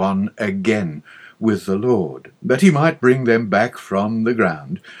at one again with the Lord, that he might bring them back from the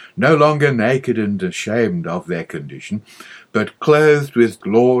ground, no longer naked and ashamed of their condition, but clothed with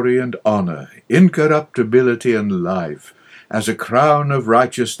glory and honour, incorruptibility and life, as a crown of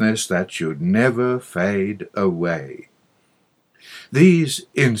righteousness that should never fade away. These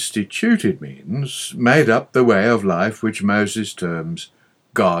instituted means made up the way of life which Moses terms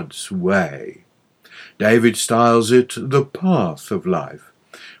God's way. David styles it the path of life,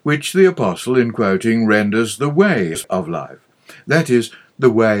 which the apostle, in quoting, renders the way of life, that is,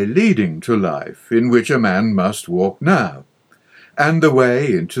 the way leading to life, in which a man must walk now, and the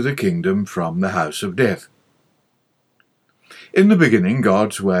way into the kingdom from the house of death. In the beginning,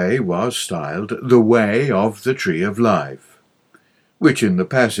 God's way was styled the way of the tree of life, which in the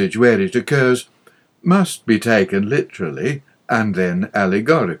passage where it occurs must be taken literally and then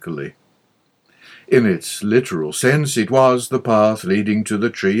allegorically. In its literal sense, it was the path leading to the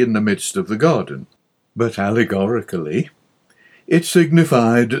tree in the midst of the garden, but allegorically, it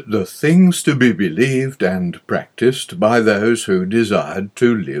signified the things to be believed and practised by those who desired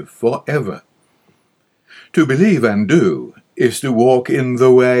to live forever. To believe and do is to walk in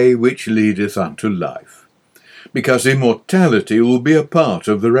the way which leadeth unto life, because immortality will be a part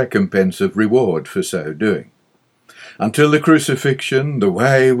of the recompense of reward for so doing. Until the crucifixion, the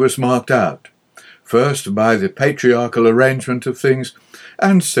way was marked out, first by the patriarchal arrangement of things,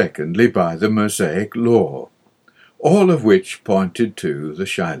 and secondly by the Mosaic law, all of which pointed to the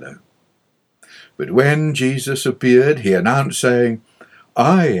Shiloh. But when Jesus appeared, he announced, saying,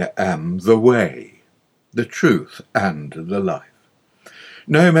 I am the way, the truth, and the life.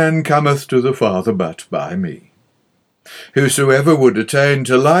 No man cometh to the Father but by me. Whosoever would attain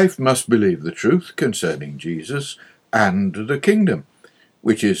to life must believe the truth concerning Jesus and the kingdom,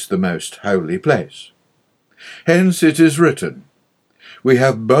 which is the most holy place. Hence it is written, We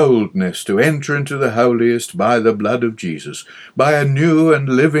have boldness to enter into the holiest by the blood of Jesus, by a new and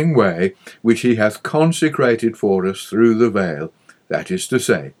living way, which he hath consecrated for us through the veil, that is to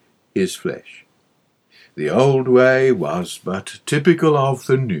say, his flesh. The old way was but typical of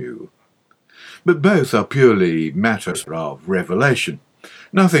the new. But both are purely matters of revelation.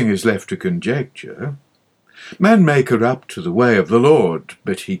 Nothing is left to conjecture. Man may corrupt the way of the Lord,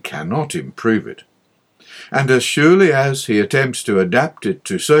 but he cannot improve it. And as surely as he attempts to adapt it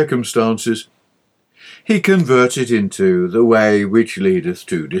to circumstances, he converts it into the way which leadeth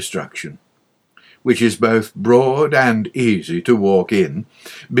to destruction, which is both broad and easy to walk in,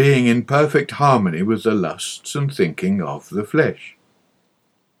 being in perfect harmony with the lusts and thinking of the flesh.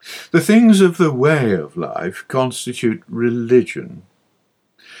 The things of the way of life constitute religion.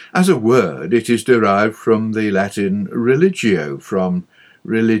 As a word, it is derived from the Latin religio, from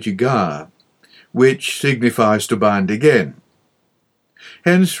religar, which signifies to bind again.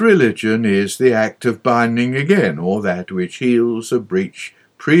 Hence religion is the act of binding again, or that which heals a breach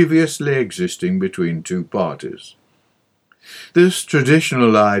previously existing between two parties. This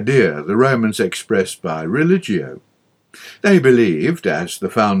traditional idea the Romans expressed by religio. They believed, as the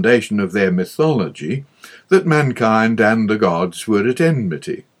foundation of their mythology, that mankind and the gods were at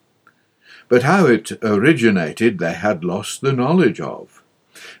enmity. But how it originated they had lost the knowledge of.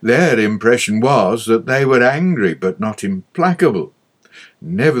 Their impression was that they were angry but not implacable,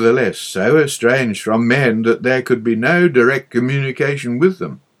 nevertheless so estranged from men that there could be no direct communication with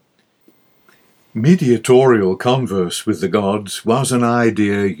them. Mediatorial converse with the gods was an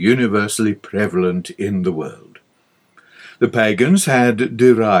idea universally prevalent in the world. The pagans had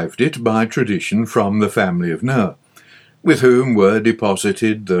derived it by tradition from the family of Noah, with whom were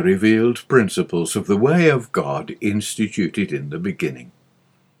deposited the revealed principles of the way of God instituted in the beginning.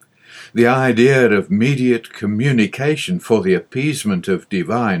 The idea of mediate communication for the appeasement of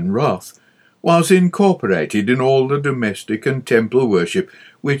divine wrath was incorporated in all the domestic and temple worship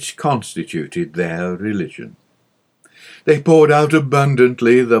which constituted their religion. They poured out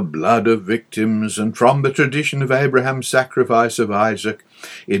abundantly the blood of victims, and from the tradition of Abraham's sacrifice of Isaac,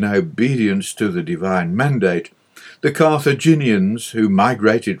 in obedience to the divine mandate, the Carthaginians, who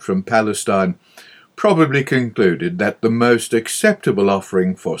migrated from Palestine, probably concluded that the most acceptable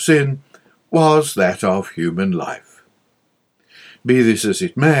offering for sin was that of human life. Be this as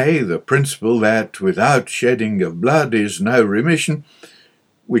it may, the principle that without shedding of blood is no remission,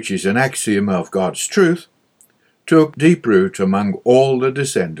 which is an axiom of God's truth, took deep root among all the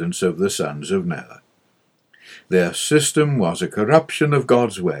descendants of the sons of Noah. Their system was a corruption of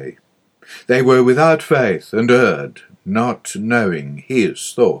God's way. They were without faith and erred, not knowing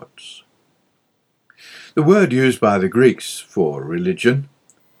his thoughts. The word used by the Greeks for religion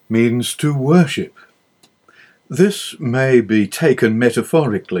means to worship. This may be taken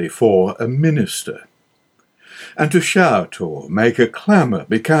metaphorically for a minister, and to shout or make a clamour,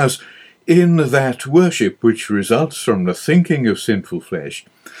 because in that worship which results from the thinking of sinful flesh,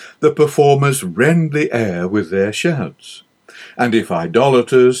 the performers rend the air with their shouts. And if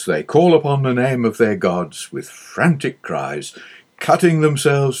idolaters, they call upon the name of their gods with frantic cries, cutting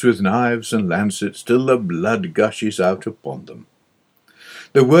themselves with knives and lancets till the blood gushes out upon them.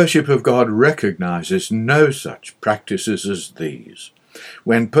 The worship of God recognizes no such practices as these.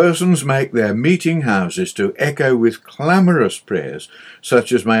 When persons make their meeting houses to echo with clamorous prayers,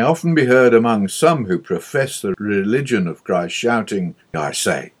 such as may often be heard among some who profess the religion of Christ, shouting, I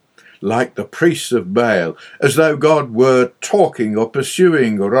say, like the priests of Baal, as though God were talking or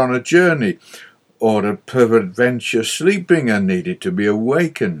pursuing or on a journey, or peradventure sleeping and needed to be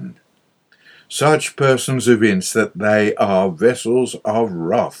awakened. Such persons evince that they are vessels of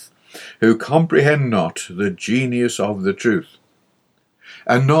wrath, who comprehend not the genius of the truth,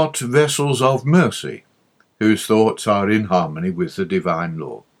 and not vessels of mercy, whose thoughts are in harmony with the divine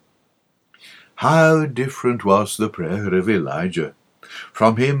law. How different was the prayer of Elijah!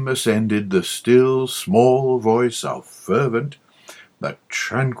 From him ascended the still small voice of fervent but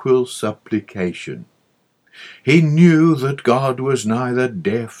tranquil supplication. He knew that God was neither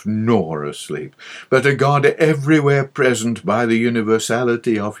deaf nor asleep, but a God everywhere present by the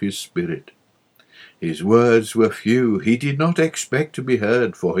universality of his Spirit. His words were few. He did not expect to be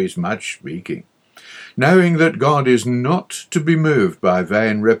heard for his much speaking, knowing that God is not to be moved by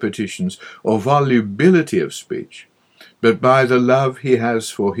vain repetitions or volubility of speech, but by the love he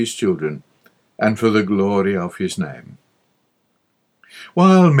has for his children and for the glory of his name.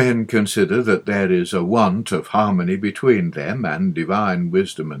 While men consider that there is a want of harmony between them and divine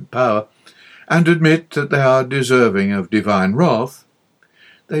wisdom and power, and admit that they are deserving of divine wrath,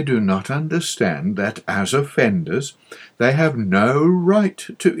 they do not understand that as offenders they have no right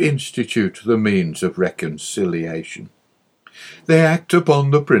to institute the means of reconciliation. They act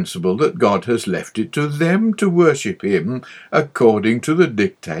upon the principle that God has left it to them to worship him according to the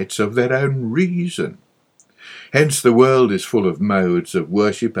dictates of their own reason. Hence the world is full of modes of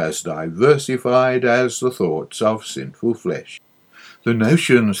worship as diversified as the thoughts of sinful flesh. The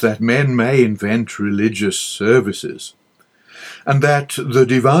notions that men may invent religious services, and that the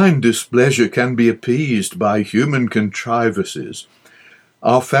divine displeasure can be appeased by human contrivances,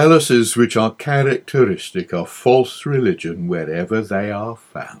 are fallacies which are characteristic of false religion wherever they are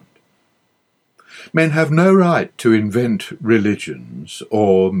found. Men have no right to invent religions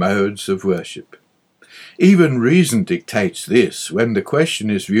or modes of worship. Even reason dictates this when the question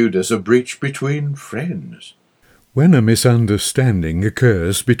is viewed as a breach between friends. When a misunderstanding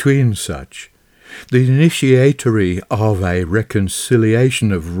occurs between such, the initiatory of a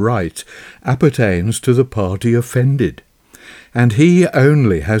reconciliation of right appertains to the party offended, and he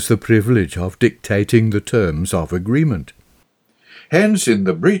only has the privilege of dictating the terms of agreement. Hence, in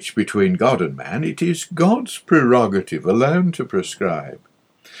the breach between God and man, it is God's prerogative alone to prescribe,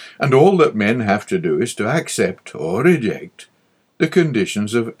 and all that men have to do is to accept or reject the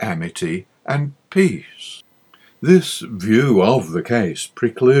conditions of amity and peace. This view of the case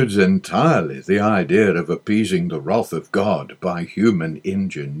precludes entirely the idea of appeasing the wrath of God by human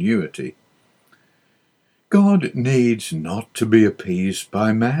ingenuity. God needs not to be appeased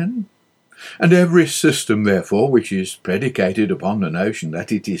by man, and every system, therefore, which is predicated upon the notion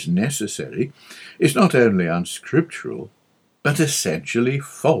that it is necessary, is not only unscriptural, but essentially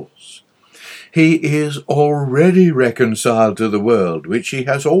false. He is already reconciled to the world, which he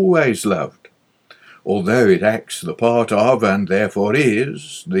has always loved, although it acts the part of, and therefore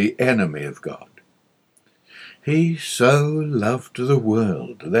is, the enemy of God. He so loved the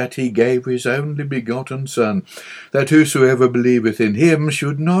world that he gave his only begotten Son, that whosoever believeth in him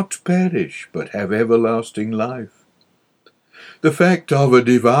should not perish, but have everlasting life. The fact of a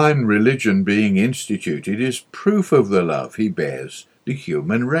divine religion being instituted is proof of the love he bears the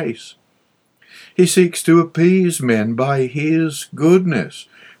human race. He seeks to appease men by his goodness,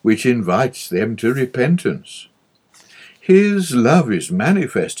 which invites them to repentance. His love is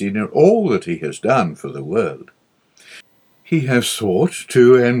manifested in all that he has done for the world. He has sought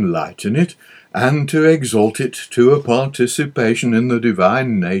to enlighten it and to exalt it to a participation in the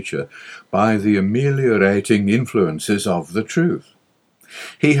divine nature by the ameliorating influences of the truth.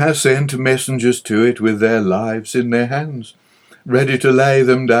 He has sent messengers to it with their lives in their hands, ready to lay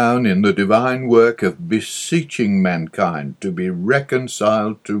them down in the divine work of beseeching mankind to be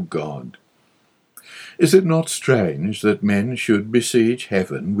reconciled to God. Is it not strange that men should besiege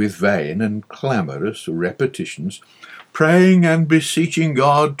heaven with vain and clamorous repetitions, praying and beseeching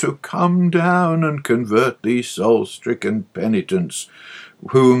God to come down and convert these soul-stricken penitents,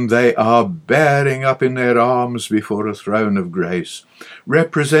 whom they are bearing up in their arms before a throne of grace,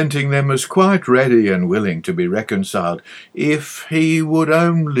 representing them as quite ready and willing to be reconciled, if he would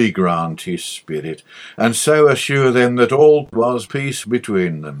only grant his Spirit, and so assure them that all was peace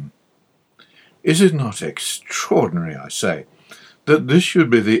between them? Is it not extraordinary, I say, that this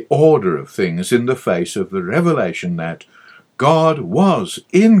should be the order of things in the face of the revelation that God was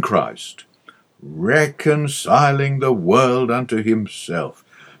in Christ, reconciling the world unto himself,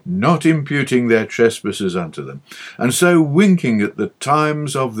 not imputing their trespasses unto them, and so winking at the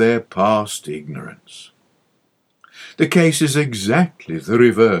times of their past ignorance? The case is exactly the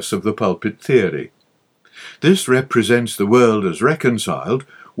reverse of the pulpit theory. This represents the world as reconciled,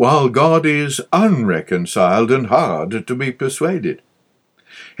 while God is unreconciled and hard to be persuaded.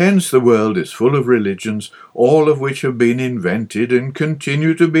 Hence the world is full of religions, all of which have been invented and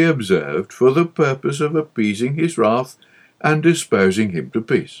continue to be observed for the purpose of appeasing his wrath and disposing him to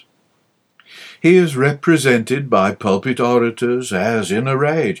peace. He is represented by pulpit orators as in a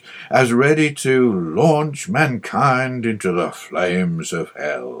rage, as ready to launch mankind into the flames of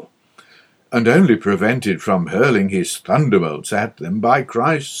hell, and only prevented from hurling his thunderbolts at them by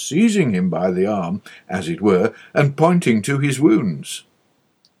Christ seizing him by the arm, as it were, and pointing to his wounds.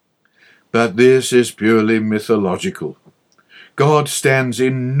 But this is purely mythological. God stands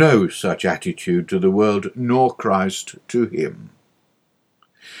in no such attitude to the world, nor Christ to him.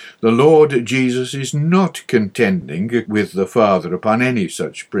 The Lord Jesus is not contending with the Father upon any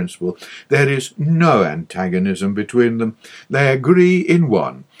such principle. There is no antagonism between them. They agree in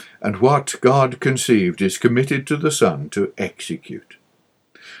one, and what God conceived is committed to the Son to execute.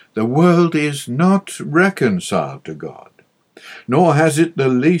 The world is not reconciled to God, nor has it the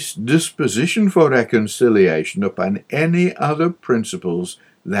least disposition for reconciliation upon any other principles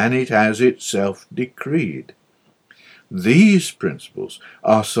than it has itself decreed. These principles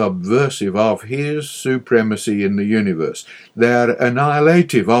are subversive of his supremacy in the universe. They are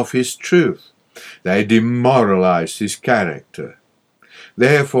annihilative of his truth. They demoralize his character.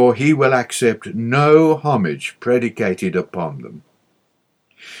 Therefore he will accept no homage predicated upon them.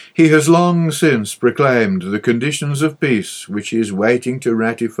 He has long since proclaimed the conditions of peace which he is waiting to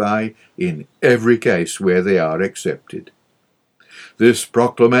ratify in every case where they are accepted. This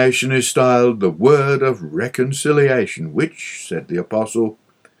proclamation is styled the word of reconciliation, which, said the Apostle,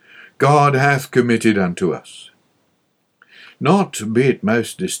 God hath committed unto us. Not, be it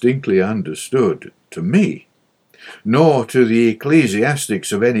most distinctly understood, to me, nor to the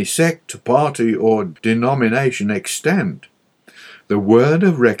ecclesiastics of any sect, party, or denomination extant. The word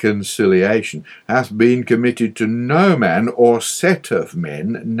of reconciliation hath been committed to no man or set of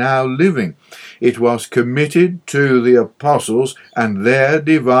men now living. It was committed to the apostles and their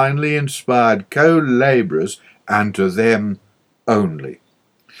divinely inspired co-labourers, and to them only,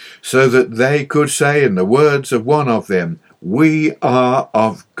 so that they could say in the words of one of them, We are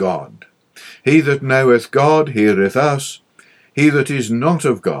of God. He that knoweth God heareth us. He that is not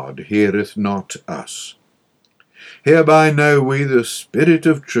of God heareth not us. Hereby know we the spirit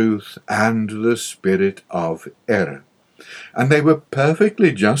of truth and the spirit of error. And they were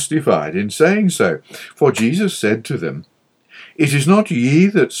perfectly justified in saying so, for Jesus said to them, It is not ye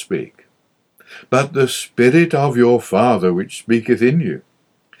that speak, but the Spirit of your Father which speaketh in you.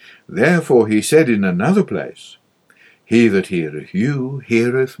 Therefore he said in another place, He that heareth you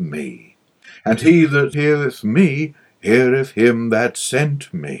heareth me, and he that heareth me heareth him that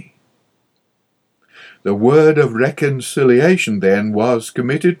sent me. The word of reconciliation, then, was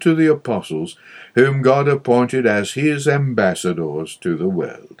committed to the apostles, whom God appointed as his ambassadors to the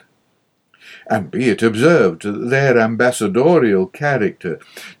world. And be it observed that their ambassadorial character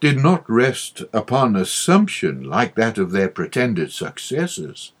did not rest upon assumption like that of their pretended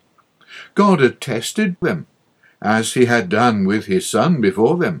successors. God attested them, as he had done with his Son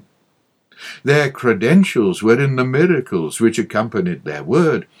before them. Their credentials were in the miracles which accompanied their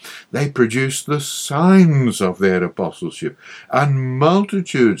word. They produced the signs of their apostleship, and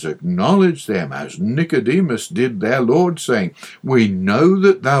multitudes acknowledged them, as Nicodemus did their Lord, saying, "We know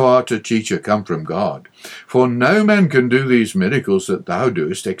that thou art a teacher come from God, for no man can do these miracles that thou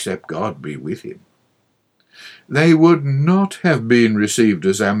doest, except God be with him." They would not have been received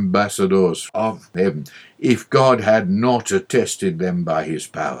as ambassadors of heaven if God had not attested them by his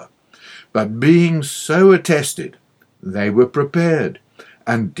power. But being so attested, they were prepared,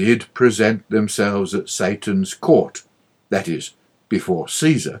 and did present themselves at Satan's court, that is, before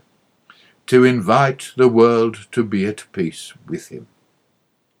Caesar, to invite the world to be at peace with him.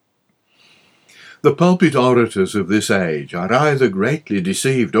 The pulpit orators of this age are either greatly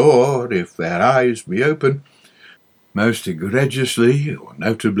deceived, or, if their eyes be open, most egregiously, or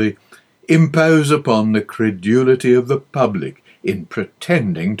notably, impose upon the credulity of the public in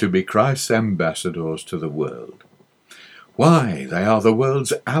pretending to be Christ's ambassadors to the world. Why, they are the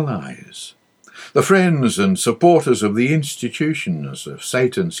world's allies, the friends and supporters of the institutions of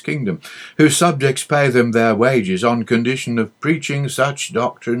Satan's kingdom, whose subjects pay them their wages on condition of preaching such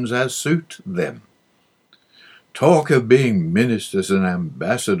doctrines as suit them. Talk of being ministers and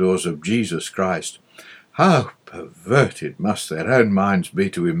ambassadors of Jesus Christ. How perverted must their own minds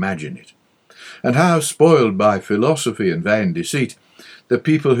be to imagine it, and how spoiled by philosophy and vain deceit the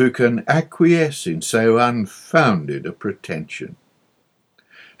people who can acquiesce in so unfounded a pretension.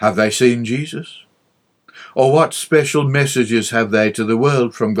 Have they seen Jesus? Or what special messages have they to the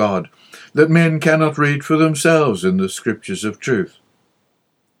world from God that men cannot read for themselves in the scriptures of truth?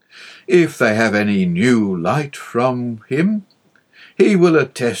 If they have any new light from him, he will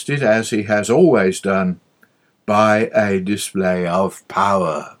attest it, as he has always done, by a display of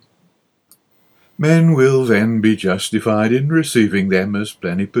power. Men will then be justified in receiving them as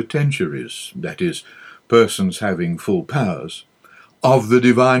plenipotentiaries, that is, persons having full powers, of the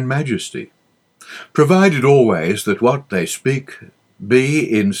divine majesty, provided always that what they speak be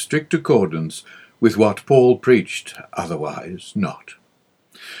in strict accordance with what Paul preached, otherwise not.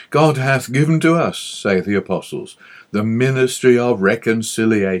 God hath given to us, say the apostles, the ministry of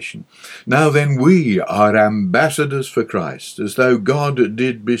reconciliation. Now then we are ambassadors for Christ, as though God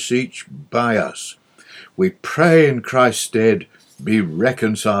did beseech by us. We pray in Christ's stead, be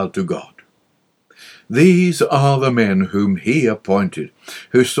reconciled to God. These are the men whom he appointed,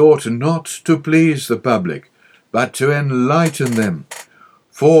 who sought not to please the public, but to enlighten them.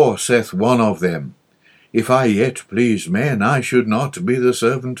 For, saith one of them, if I yet please men, I should not be the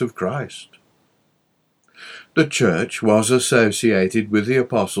servant of Christ. The church was associated with the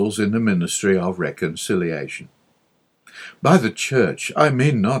apostles in the ministry of reconciliation. By the church, I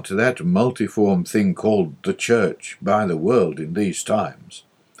mean not that multiform thing called the church by the world in these times,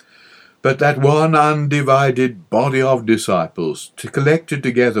 but that one undivided body of disciples, collected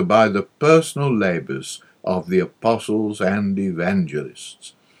together by the personal labours of the apostles and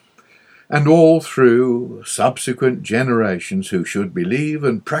evangelists, and all through subsequent generations who should believe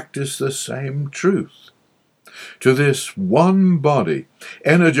and practice the same truth. To this one body,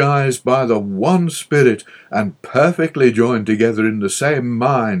 energized by the one Spirit, and perfectly joined together in the same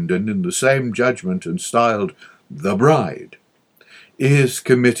mind and in the same judgment, and styled the bride, is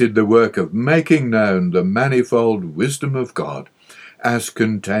committed the work of making known the manifold wisdom of God as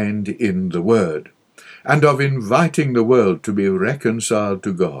contained in the Word, and of inviting the world to be reconciled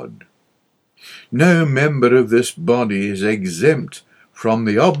to God. No member of this body is exempt from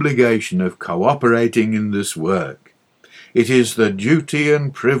the obligation of cooperating in this work. It is the duty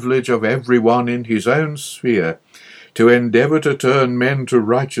and privilege of every one in his own sphere to endeavour to turn men to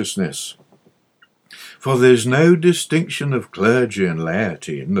righteousness. For there is no distinction of clergy and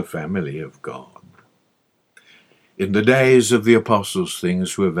laity in the family of God. In the days of the apostles,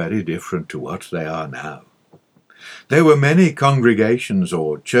 things were very different to what they are now. There were many congregations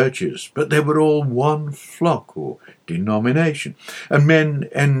or churches, but they were all one flock or denomination, and men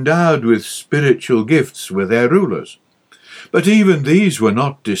endowed with spiritual gifts were their rulers. But even these were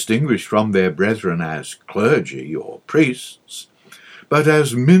not distinguished from their brethren as clergy or priests, but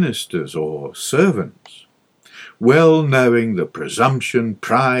as ministers or servants, well knowing the presumption,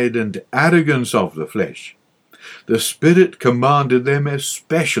 pride, and arrogance of the flesh. The Spirit commanded them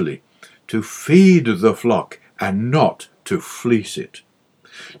especially to feed the flock and not to fleece it,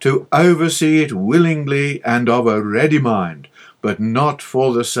 to oversee it willingly and of a ready mind, but not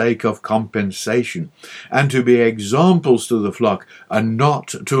for the sake of compensation, and to be examples to the flock, and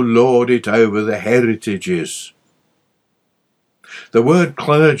not to lord it over the heritages. The word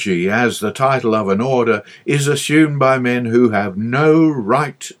clergy, as the title of an order, is assumed by men who have no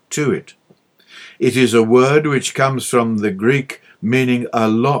right to it. It is a word which comes from the Greek meaning a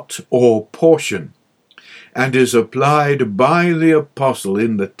lot or portion, and is applied by the apostle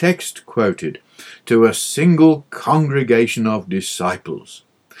in the text quoted to a single congregation of disciples,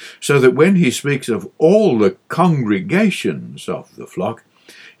 so that when he speaks of all the congregations of the flock,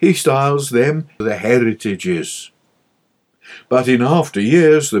 he styles them the heritages. But in after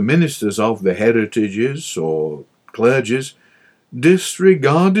years, the ministers of the heritages, or clergies,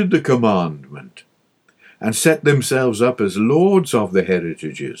 disregarded the commandment, and set themselves up as lords of the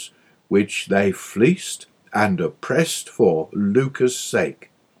heritages, which they fleeced and oppressed for lucre's sake.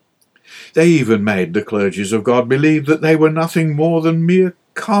 They even made the clergies of God believe that they were nothing more than mere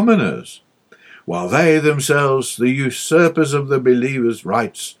commoners, while they themselves, the usurpers of the believers'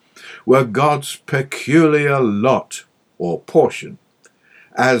 rights, were God's peculiar lot or portion,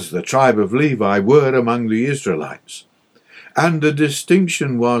 as the tribe of Levi were among the Israelites. And the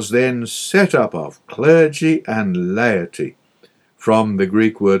distinction was then set up of clergy and laity, from the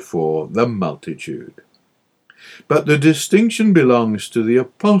Greek word for the multitude. But the distinction belongs to the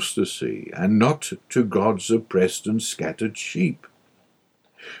apostasy, and not to God's oppressed and scattered sheep.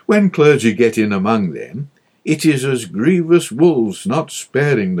 When clergy get in among them, it is as grievous wolves, not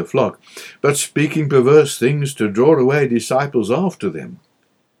sparing the flock, but speaking perverse things to draw away disciples after them,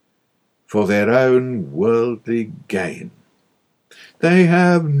 for their own worldly gain. They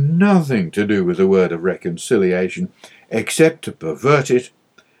have nothing to do with the word of reconciliation, except to pervert it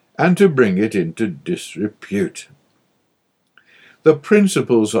and to bring it into disrepute. The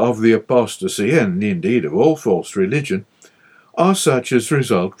principles of the apostasy, and indeed of all false religion, are such as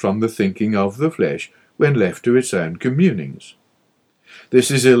result from the thinking of the flesh when left to its own communings. This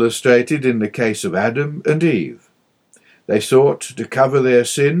is illustrated in the case of Adam and Eve. They sought to cover their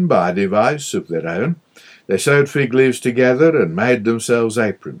sin by a device of their own. They sewed fig leaves together and made themselves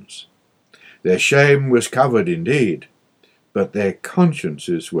aprons. Their shame was covered indeed, but their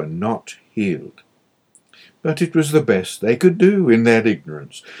consciences were not healed. But it was the best they could do in their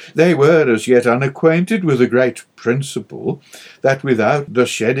ignorance. They were as yet unacquainted with the great principle that without the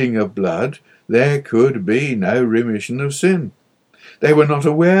shedding of blood there could be no remission of sin. They were not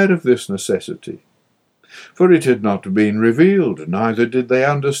aware of this necessity, for it had not been revealed, neither did they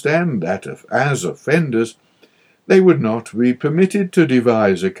understand that, as offenders, they would not be permitted to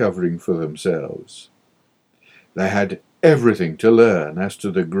devise a covering for themselves. They had everything to learn as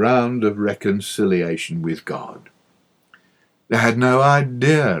to the ground of reconciliation with God. They had no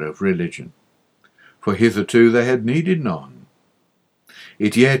idea of religion, for hitherto they had needed none.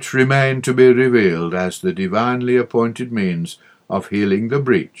 It yet remained to be revealed as the divinely appointed means of healing the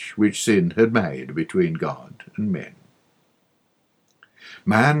breach which sin had made between God and men.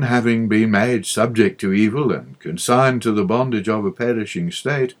 Man, having been made subject to evil and consigned to the bondage of a perishing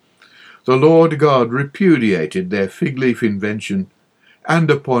state, the Lord God repudiated their fig leaf invention and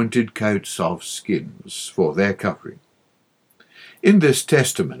appointed coats of skins for their covering. In this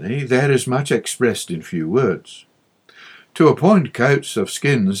testimony there is much expressed in few words. To appoint coats of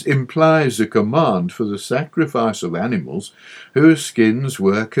skins implies a command for the sacrifice of animals whose skins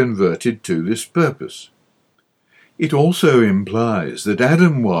were converted to this purpose. It also implies that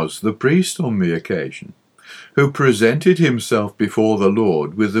Adam was the priest on the occasion, who presented himself before the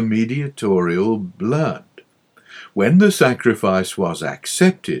Lord with the mediatorial blood. When the sacrifice was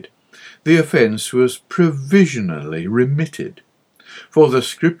accepted, the offence was provisionally remitted. For the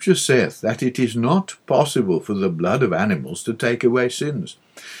Scripture saith that it is not possible for the blood of animals to take away sins.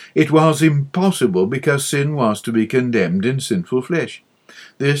 It was impossible because sin was to be condemned in sinful flesh.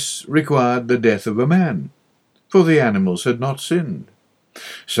 This required the death of a man, for the animals had not sinned.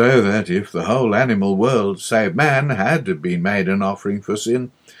 So that if the whole animal world, save man, had been made an offering for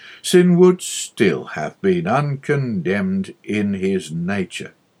sin, sin would still have been uncondemned in his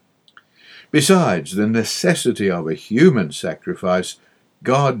nature. Besides the necessity of a human sacrifice,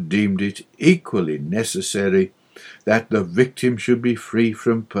 God deemed it equally necessary that the victim should be free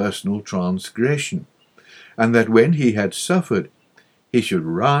from personal transgression, and that when he had suffered, he should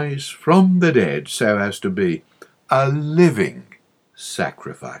rise from the dead so as to be a living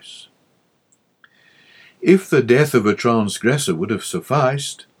sacrifice. If the death of a transgressor would have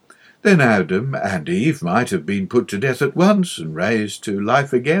sufficed, then Adam and Eve might have been put to death at once and raised to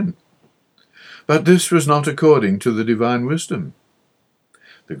life again. But this was not according to the divine wisdom.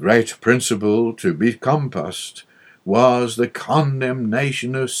 The great principle to be compassed was the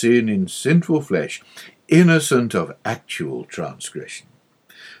condemnation of sin in sinful flesh, innocent of actual transgression.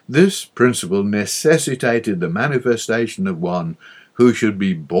 This principle necessitated the manifestation of one who should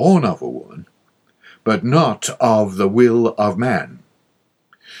be born of a woman, but not of the will of man.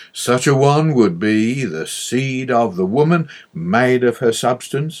 Such a one would be the seed of the woman, made of her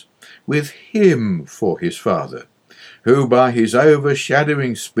substance, with him for his father, who by his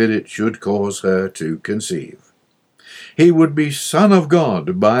overshadowing spirit should cause her to conceive. He would be Son of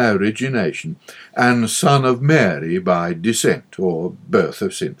God by origination, and Son of Mary by descent, or birth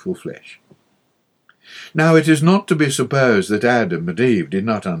of sinful flesh. Now it is not to be supposed that Adam and Eve did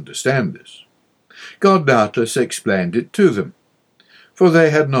not understand this. God doubtless explained it to them, for they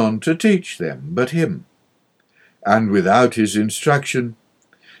had none to teach them but him, and without his instruction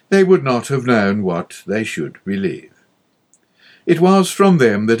they would not have known what they should believe. It was from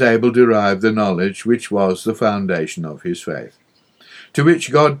them that Abel derived the knowledge which was the foundation of his faith, to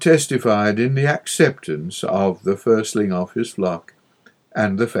which God testified in the acceptance of the firstling of his flock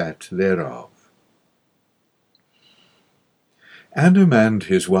and the fat thereof. Adam and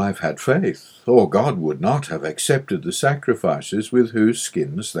his wife had faith, or God would not have accepted the sacrifices with whose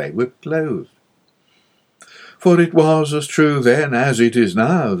skins they were clothed. For it was as true then as it is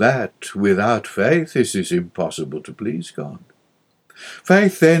now that, without faith, it is impossible to please God.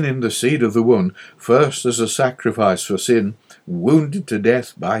 Faith then in the seed of the woman, first as a sacrifice for sin, wounded to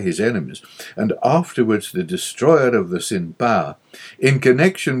death by his enemies, and afterwards the destroyer of the sin power, in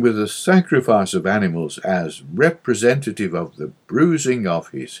connection with the sacrifice of animals as representative of the bruising of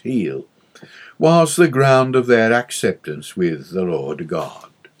his heel, was the ground of their acceptance with the Lord God.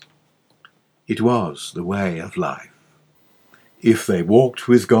 It was the way of life. If they walked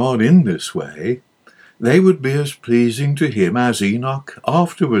with God in this way, they would be as pleasing to him as Enoch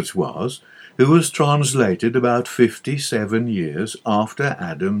afterwards was, who was translated about 57 years after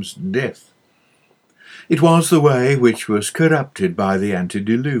Adam's death. It was the way which was corrupted by the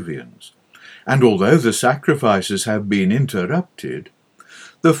antediluvians, and although the sacrifices have been interrupted,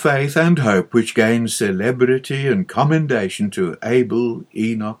 the faith and hope which gained celebrity and commendation to Abel,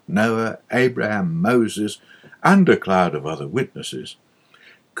 Enoch, Noah, Abraham, Moses, and a cloud of other witnesses,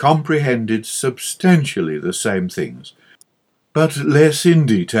 comprehended substantially the same things, but less in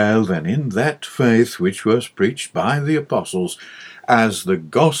detail than in that faith which was preached by the apostles as the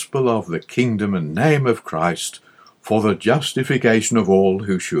gospel of the kingdom and name of Christ for the justification of all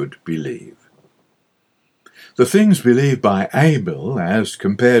who should believe. The things believed by Abel, as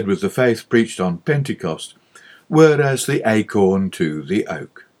compared with the faith preached on Pentecost, were as the acorn to the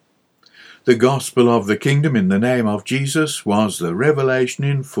oak. The gospel of the kingdom in the name of Jesus was the revelation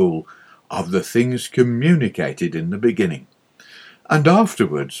in full of the things communicated in the beginning, and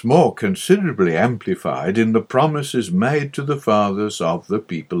afterwards more considerably amplified in the promises made to the fathers of the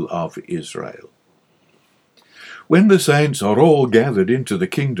people of Israel. When the saints are all gathered into the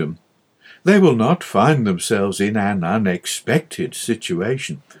kingdom, they will not find themselves in an unexpected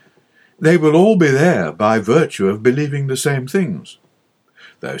situation. They will all be there by virtue of believing the same things,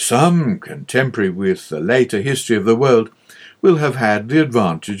 though some, contemporary with the later history of the world, will have had the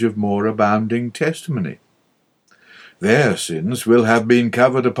advantage of more abounding testimony. Their sins will have been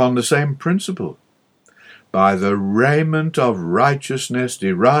covered upon the same principle, by the raiment of righteousness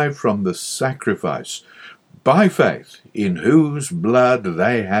derived from the sacrifice, by faith in whose blood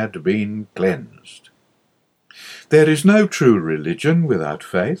they had been cleansed. There is no true religion without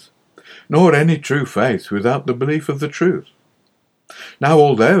faith, nor any true faith without the belief of the truth. Now,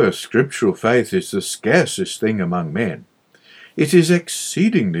 although a scriptural faith is the scarcest thing among men, it is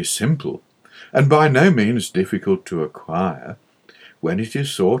exceedingly simple, and by no means difficult to acquire, when it is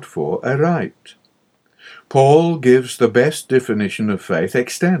sought for aright. Paul gives the best definition of faith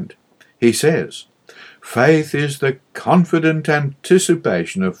extant. He says, "Faith is the confident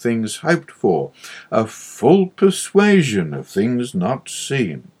anticipation of things hoped for, a full persuasion of things not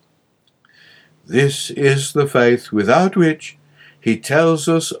seen." This is the faith without which, he tells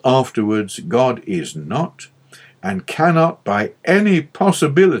us afterwards, God is not and cannot by any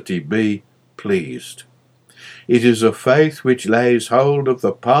possibility be pleased. It is a faith which lays hold of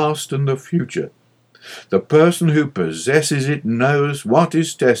the past and the future. The person who possesses it knows what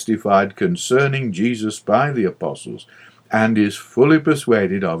is testified concerning Jesus by the apostles, and is fully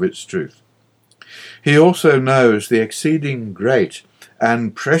persuaded of its truth. He also knows the exceeding great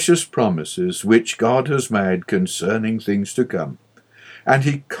and precious promises which God has made concerning things to come, and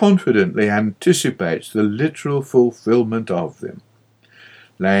he confidently anticipates the literal fulfillment of them.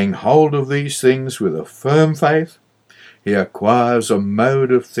 Laying hold of these things with a firm faith, he acquires a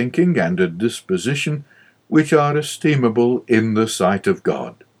mode of thinking and a disposition which are estimable in the sight of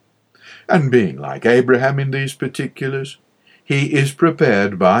God. And being like Abraham in these particulars, he is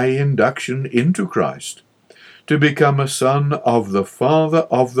prepared by induction into Christ to become a son of the Father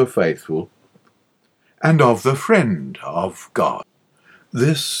of the faithful and of the friend of God.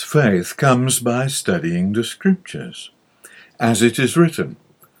 This faith comes by studying the Scriptures. As it is written,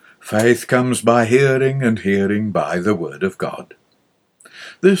 faith comes by hearing, and hearing by the word of God.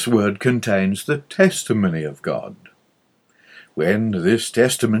 This word contains the testimony of God. When this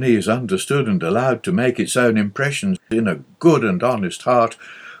testimony is understood and allowed to make its own impressions in a good and honest heart,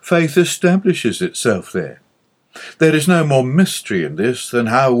 faith establishes itself there. There is no more mystery in this than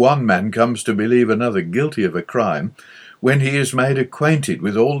how one man comes to believe another guilty of a crime when he is made acquainted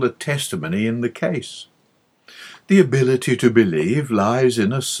with all the testimony in the case. The ability to believe lies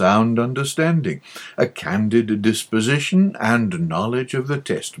in a sound understanding, a candid disposition, and knowledge of the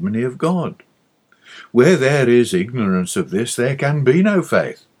testimony of God. Where there is ignorance of this, there can be no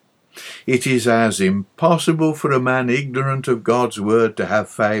faith. It is as impossible for a man ignorant of God's word to have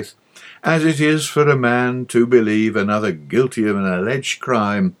faith as it is for a man to believe another guilty of an alleged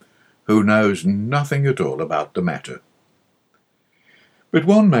crime who knows nothing at all about the matter. But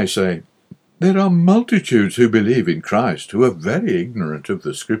one may say, there are multitudes who believe in Christ who are very ignorant of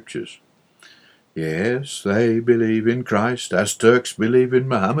the Scriptures. Yes, they believe in Christ as Turks believe in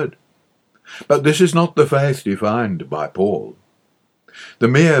Muhammad. But this is not the faith defined by Paul. The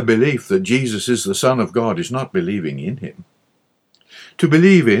mere belief that Jesus is the Son of God is not believing in him. To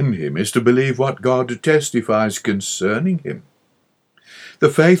believe in him is to believe what God testifies concerning him. The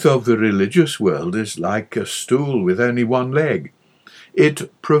faith of the religious world is like a stool with only one leg.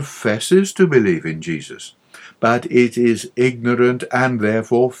 It professes to believe in Jesus, but it is ignorant and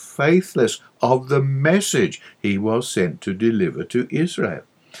therefore faithless of the message he was sent to deliver to Israel.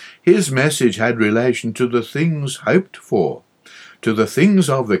 His message had relation to the things hoped for, to the things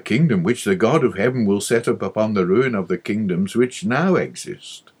of the kingdom which the God of heaven will set up upon the ruin of the kingdoms which now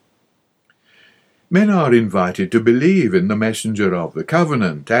exist. Men are invited to believe in the messenger of the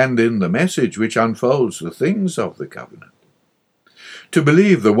covenant and in the message which unfolds the things of the covenant. To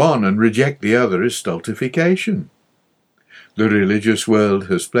believe the one and reject the other is stultification. The religious world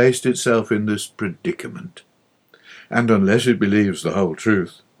has placed itself in this predicament, and unless it believes the whole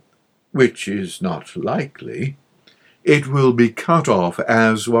truth, which is not likely, it will be cut off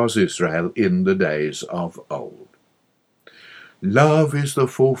as was Israel in the days of old. Love is the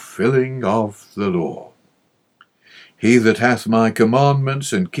fulfilling of the law. He that hath my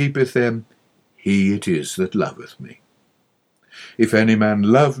commandments and keepeth them, he it is that loveth me. If any man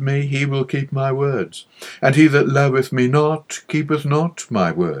love me, he will keep my words, and he that loveth me not keepeth not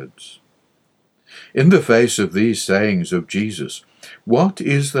my words. In the face of these sayings of Jesus, what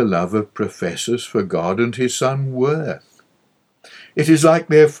is the love of professors for God and his Son worth? It is like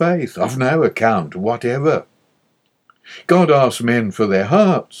their faith, of no account whatever. God asks men for their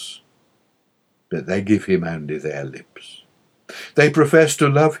hearts, but they give him only their lips. They profess to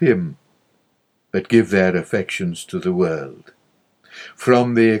love him, but give their affections to the world.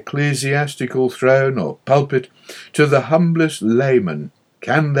 From the ecclesiastical throne or pulpit to the humblest layman,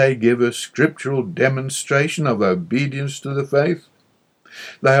 can they give a scriptural demonstration of obedience to the faith?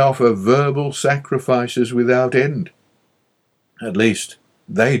 They offer verbal sacrifices without end. At least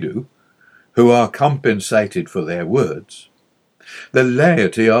they do, who are compensated for their words. The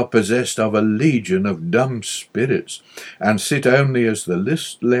laity are possessed of a legion of dumb spirits, and sit only as the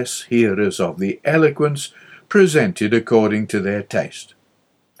listless hearers of the eloquence presented according to their taste.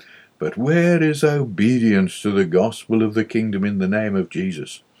 But where is obedience to the gospel of the kingdom in the name of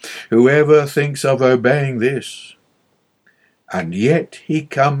Jesus? Whoever thinks of obeying this? And yet he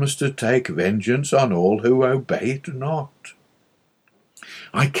comes to take vengeance on all who obey it not.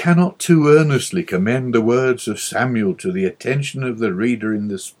 I cannot too earnestly commend the words of Samuel to the attention of the reader in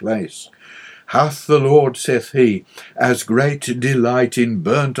this place. Hath the Lord, saith he, as great delight in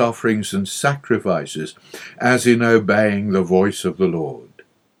burnt offerings and sacrifices as in obeying the voice of the Lord.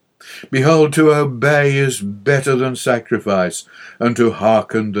 Behold, to obey is better than sacrifice, and to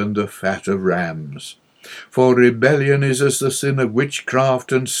hearken than the fat of rams. For rebellion is as the sin of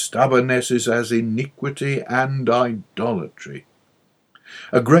witchcraft, and stubbornness is as iniquity and idolatry.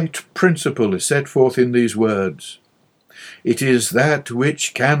 A great principle is set forth in these words. It is that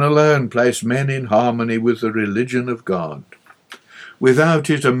which can alone place men in harmony with the religion of God. Without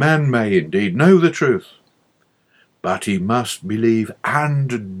it a man may indeed know the truth, but he must believe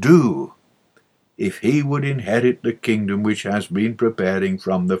and do if he would inherit the kingdom which has been preparing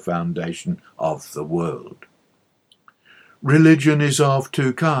from the foundation of the world. Religion is of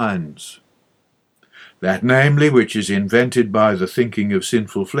two kinds. That namely which is invented by the thinking of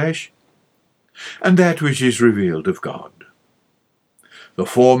sinful flesh, and that which is revealed of God. The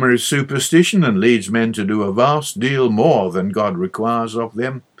former is superstition and leads men to do a vast deal more than God requires of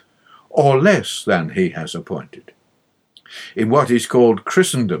them, or less than he has appointed. In what is called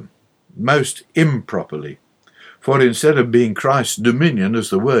Christendom, most improperly, for instead of being Christ's dominion, as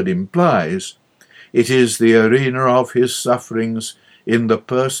the word implies, it is the arena of his sufferings in the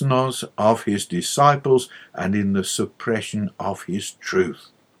persons of his disciples and in the suppression of his truth.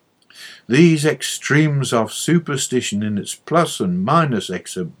 These extremes of superstition in its plus and minus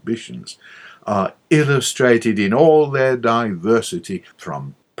exhibitions are illustrated in all their diversity,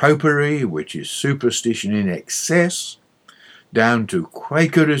 from popery, which is superstition in excess, down to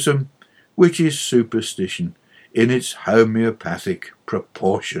Quakerism, which is superstition in its homeopathic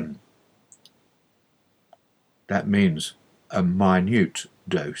proportion. That means a minute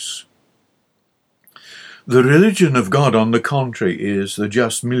dose. The religion of God, on the contrary, is the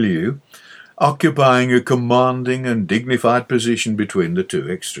just milieu, occupying a commanding and dignified position between the two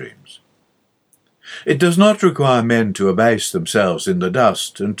extremes. It does not require men to abase themselves in the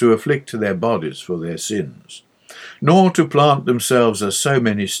dust and to afflict their bodies for their sins, nor to plant themselves as so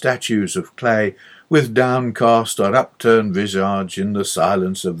many statues of clay with downcast or upturned visage in the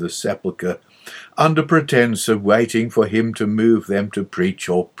silence of the sepulchre, under pretence of waiting for him to move them to preach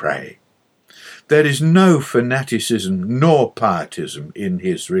or pray. There is no fanaticism nor pietism in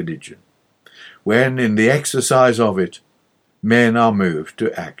his religion, when in the exercise of it men are moved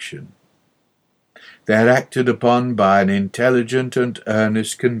to action. They are acted upon by an intelligent and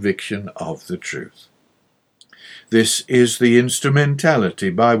earnest conviction of the truth. This is the instrumentality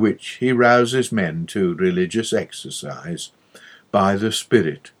by which he rouses men to religious exercise, by the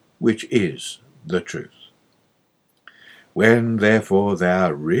Spirit, which is the truth. When, therefore, they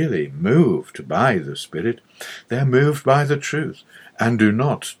are really moved by the Spirit, they are moved by the truth, and do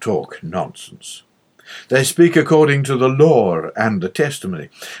not talk nonsense. They speak according to the law and the testimony,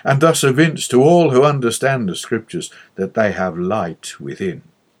 and thus evince to all who understand the Scriptures that they have light within.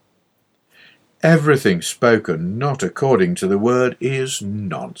 Everything spoken not according to the word is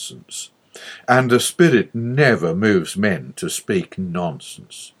nonsense, and the Spirit never moves men to speak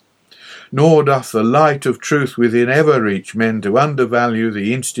nonsense. Nor doth the light of truth within ever reach men to undervalue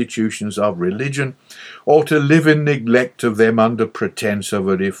the institutions of religion, or to live in neglect of them under pretence of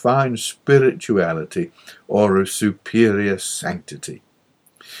a refined spirituality or a superior sanctity.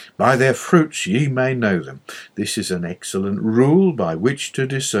 By their fruits ye may know them. This is an excellent rule by which to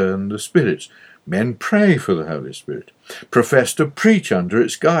discern the spirits. Men pray for the Holy Spirit, profess to preach under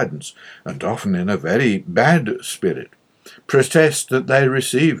its guidance, and often in a very bad spirit, protest that they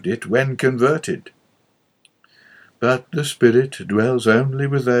received it when converted. But the Spirit dwells only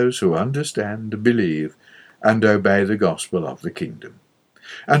with those who understand, believe, and obey the gospel of the kingdom,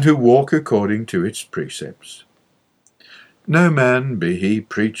 and who walk according to its precepts. No man, be he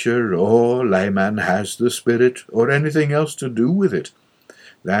preacher or layman, has the Spirit or anything else to do with it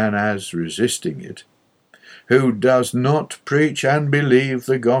than as resisting it, who does not preach and believe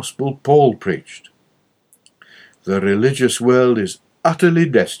the gospel Paul preached. The religious world is utterly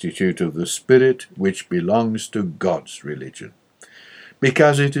destitute of the Spirit which belongs to God's religion,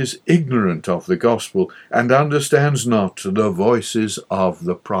 because it is ignorant of the gospel and understands not the voices of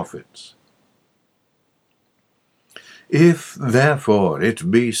the prophets. If, therefore, it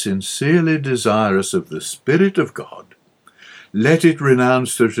be sincerely desirous of the Spirit of God, let it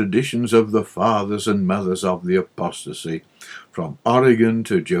renounce the traditions of the fathers and mothers of the apostasy, from Origen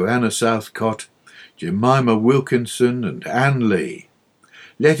to Joanna Southcott, Jemima Wilkinson, and Anne Lee.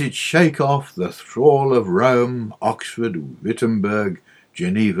 Let it shake off the thrall of Rome, Oxford, Wittenberg,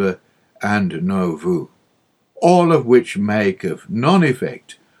 Geneva, and Nauvoo, all of which make of none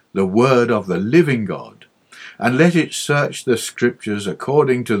effect the word of the living God, and let it search the Scriptures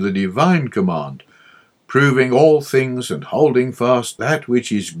according to the divine command, proving all things and holding fast that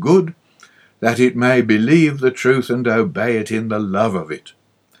which is good, that it may believe the truth and obey it in the love of it.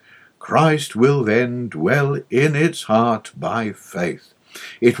 Christ will then dwell in its heart by faith.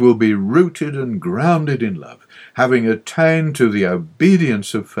 It will be rooted and grounded in love, having attained to the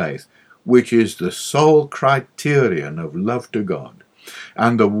obedience of faith, which is the sole criterion of love to God,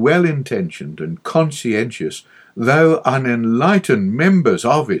 and the well-intentioned and conscientious, though unenlightened members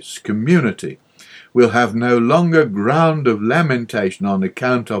of its community will have no longer ground of lamentation on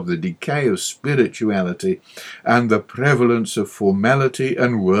account of the decay of spirituality and the prevalence of formality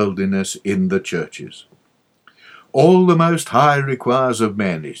and worldliness in the churches. All the Most High requires of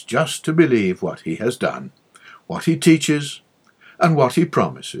men is just to believe what he has done, what he teaches, and what he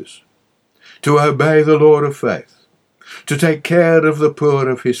promises, to obey the law of faith, to take care of the poor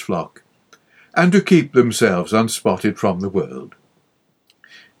of his flock, and to keep themselves unspotted from the world.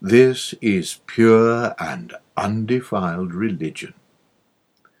 This is pure and undefiled religion.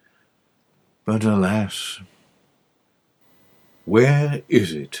 But alas, where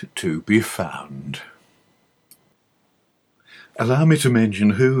is it to be found? Allow me to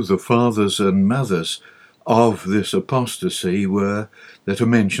mention who the fathers and mothers of this apostasy were that are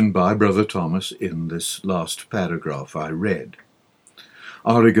mentioned by Brother Thomas in this last paragraph I read.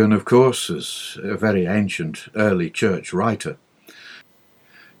 Origen, of course, is a very ancient early church writer.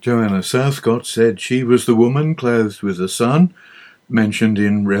 Joanna Southcott said she was the woman clothed with the sun, mentioned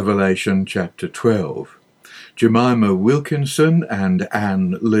in Revelation chapter 12. Jemima Wilkinson and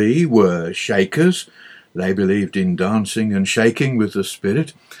Anne Lee were Shakers. They believed in dancing and shaking with the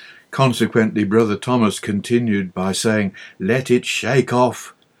Spirit. Consequently, Brother Thomas continued by saying, "Let it shake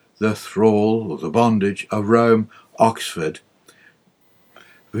off the thrall or the bondage of Rome, Oxford."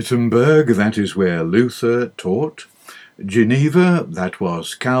 Wittenberg, that is where Luther taught. Geneva, that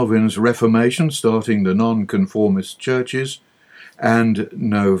was Calvin's Reformation, starting the nonconformist churches. And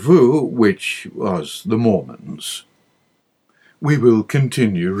Nauvoo, which was the Mormons. We will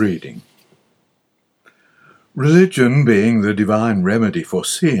continue reading. Religion being the divine remedy for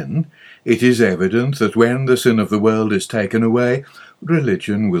sin, it is evident that when the sin of the world is taken away,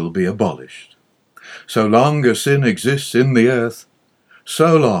 religion will be abolished. So long as sin exists in the earth,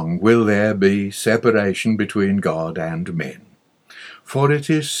 so long will there be separation between God and men. For it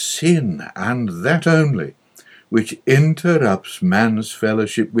is sin, and that only, which interrupts man's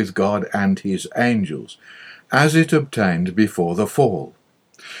fellowship with God and his angels, as it obtained before the fall.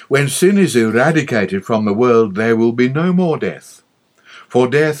 When sin is eradicated from the world, there will be no more death. For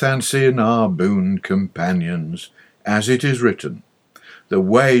death and sin are boon companions, as it is written, "The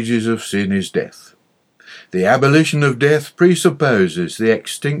wages of sin is death." The abolition of death presupposes the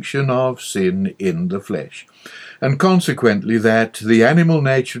extinction of sin in the flesh, and consequently that the animal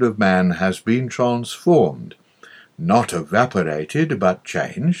nature of man has been transformed, not evaporated but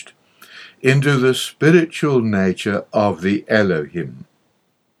changed, into the spiritual nature of the Elohim.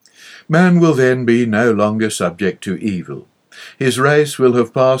 Man will then be no longer subject to evil. His race will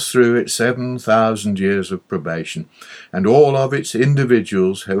have passed through its 7,000 years of probation, and all of its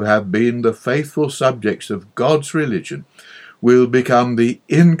individuals who have been the faithful subjects of God's religion will become the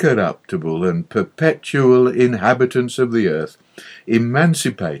incorruptible and perpetual inhabitants of the earth,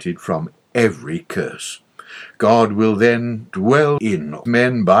 emancipated from every curse. God will then dwell in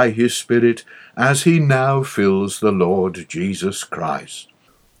men by his Spirit, as he now fills the Lord Jesus Christ.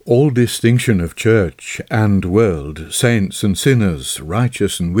 All distinction of church and world, saints and sinners,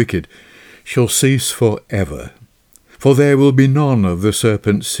 righteous and wicked, shall cease for ever. For there will be none of the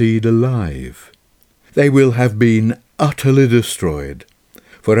serpent's seed alive. They will have been utterly destroyed,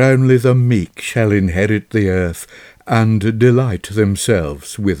 for only the meek shall inherit the earth and delight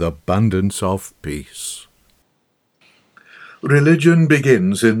themselves with abundance of peace. Religion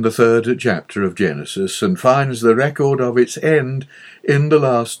begins in the 3rd chapter of Genesis and finds the record of its end in the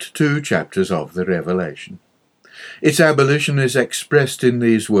last 2 chapters of the Revelation. Its abolition is expressed in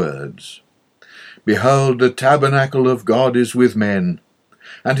these words, "Behold, the tabernacle of God is with men,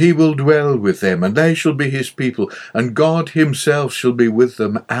 and he will dwell with them, and they shall be his people, and God himself shall be with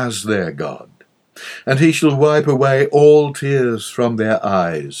them as their God. And he shall wipe away all tears from their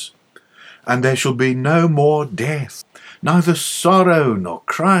eyes, and there shall be no more death, neither sorrow nor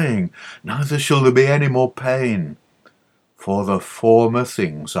crying, neither shall there be any more pain, for the former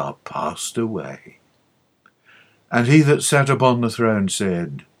things are passed away." And he that sat upon the throne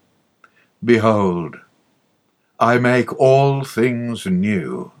said, "Behold, I make all things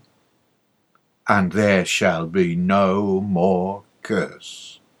new, and there shall be no more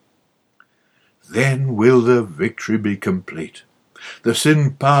curse." Then will the victory be complete. The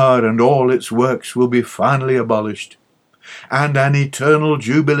sin power and all its works will be finally abolished, and an eternal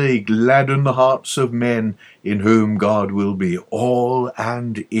jubilee gladden the hearts of men in whom God will be all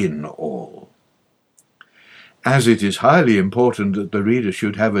and in all. As it is highly important that the reader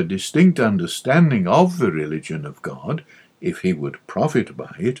should have a distinct understanding of the religion of God, if he would profit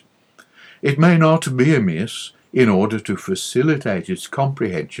by it, it may not be amiss, in order to facilitate its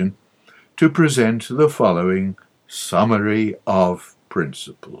comprehension, to present the following summary of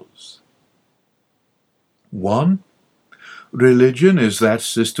principles. 1. Religion is that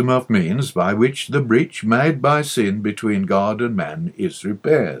system of means by which the breach made by sin between God and man is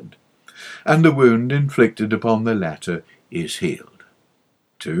repaired, and the wound inflicted upon the latter is healed.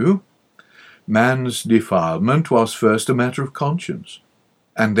 2. Man's defilement was first a matter of conscience,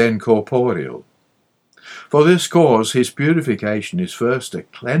 and then corporeal. For this cause his purification is first a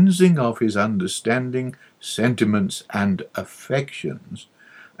cleansing of his understanding, sentiments, and affections,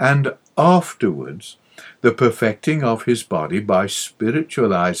 and afterwards the perfecting of his body by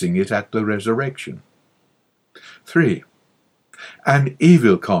spiritualizing it at the resurrection. 3. An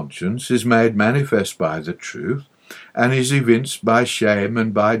evil conscience is made manifest by the truth, and is evinced by shame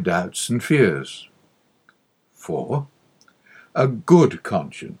and by doubts and fears. 4. A good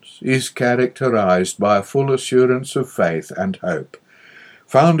conscience is characterized by a full assurance of faith and hope,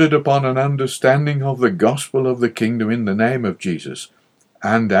 founded upon an understanding of the gospel of the kingdom in the name of Jesus,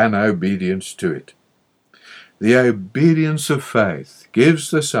 and an obedience to it. The obedience of faith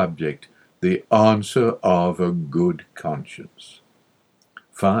gives the subject the answer of a good conscience.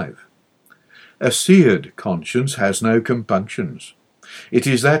 5. A seared conscience has no compunctions. It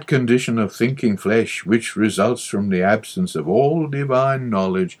is that condition of thinking flesh which results from the absence of all divine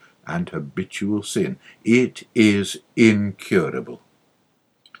knowledge and habitual sin. It is incurable.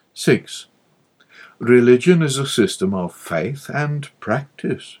 6. Religion is a system of faith and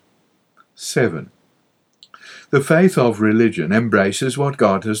practice. 7. The faith of religion embraces what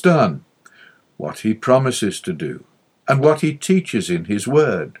God has done, what he promises to do, and what he teaches in his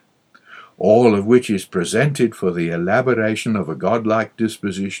word, all of which is presented for the elaboration of a godlike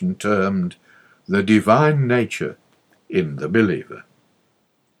disposition termed the divine nature in the believer.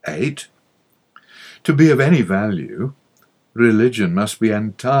 8. To be of any value, religion must be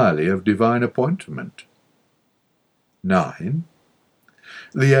entirely of divine appointment. 9.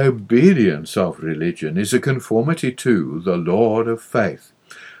 The obedience of religion is a conformity to the Lord of faith,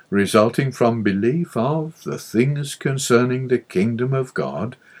 resulting from belief of the things concerning the kingdom of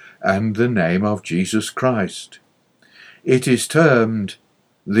God and the name of Jesus Christ. It is termed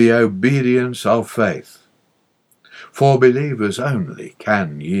the obedience of faith, for believers only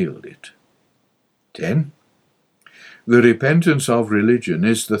can yield it. 10. The repentance of religion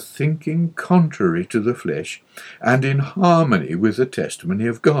is the thinking contrary to the flesh and in harmony with the testimony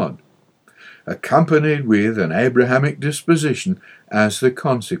of God, accompanied with an Abrahamic disposition as the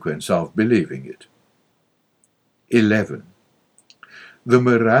consequence of believing it. 11. The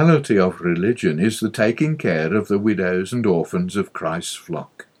morality of religion is the taking care of the widows and orphans of Christ's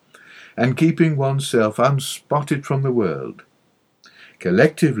flock, and keeping oneself unspotted from the world.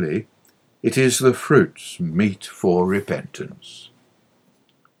 Collectively, it is the fruits meet for repentance.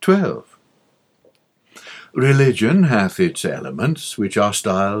 12. Religion hath its elements, which are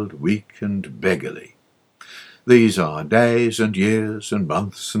styled weak and beggarly. These are days and years and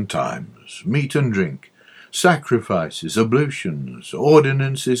months and times, meat and drink, sacrifices, ablutions,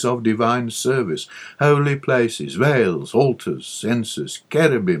 ordinances of divine service, holy places, veils, altars, censers,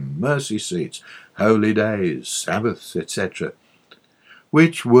 cherubim, mercy seats, holy days, Sabbaths, etc.,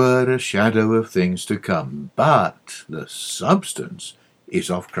 which were a shadow of things to come, but the substance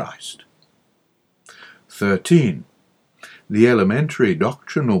is of Christ. 13. The elementary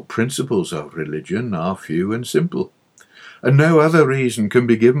doctrinal principles of religion are few and simple, and no other reason can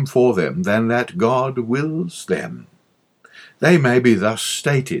be given for them than that God wills them. They may be thus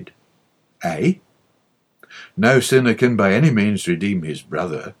stated. A. No sinner can by any means redeem his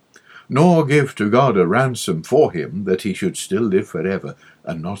brother, nor give to God a ransom for him that he should still live forever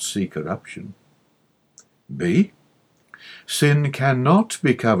and not see corruption. B. Sin cannot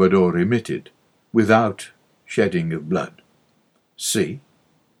be covered or remitted without shedding of blood. C.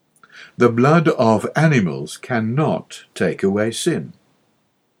 The blood of animals cannot take away sin.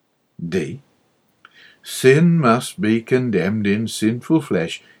 D. Sin must be condemned in sinful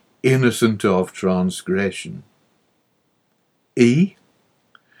flesh, innocent of transgression. E.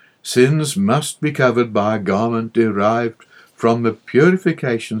 Sins must be covered by a garment derived from the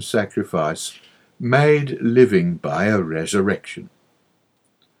purification sacrifice made living by a resurrection.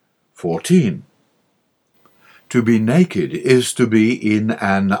 14. To be naked is to be in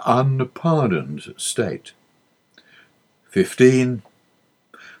an unpardoned state. 15.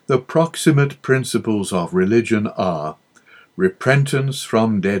 The proximate principles of religion are repentance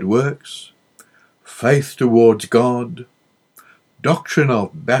from dead works, faith towards God, doctrine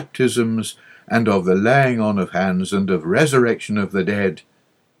of baptisms and of the laying on of hands and of resurrection of the dead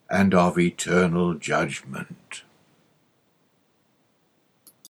and of eternal judgment.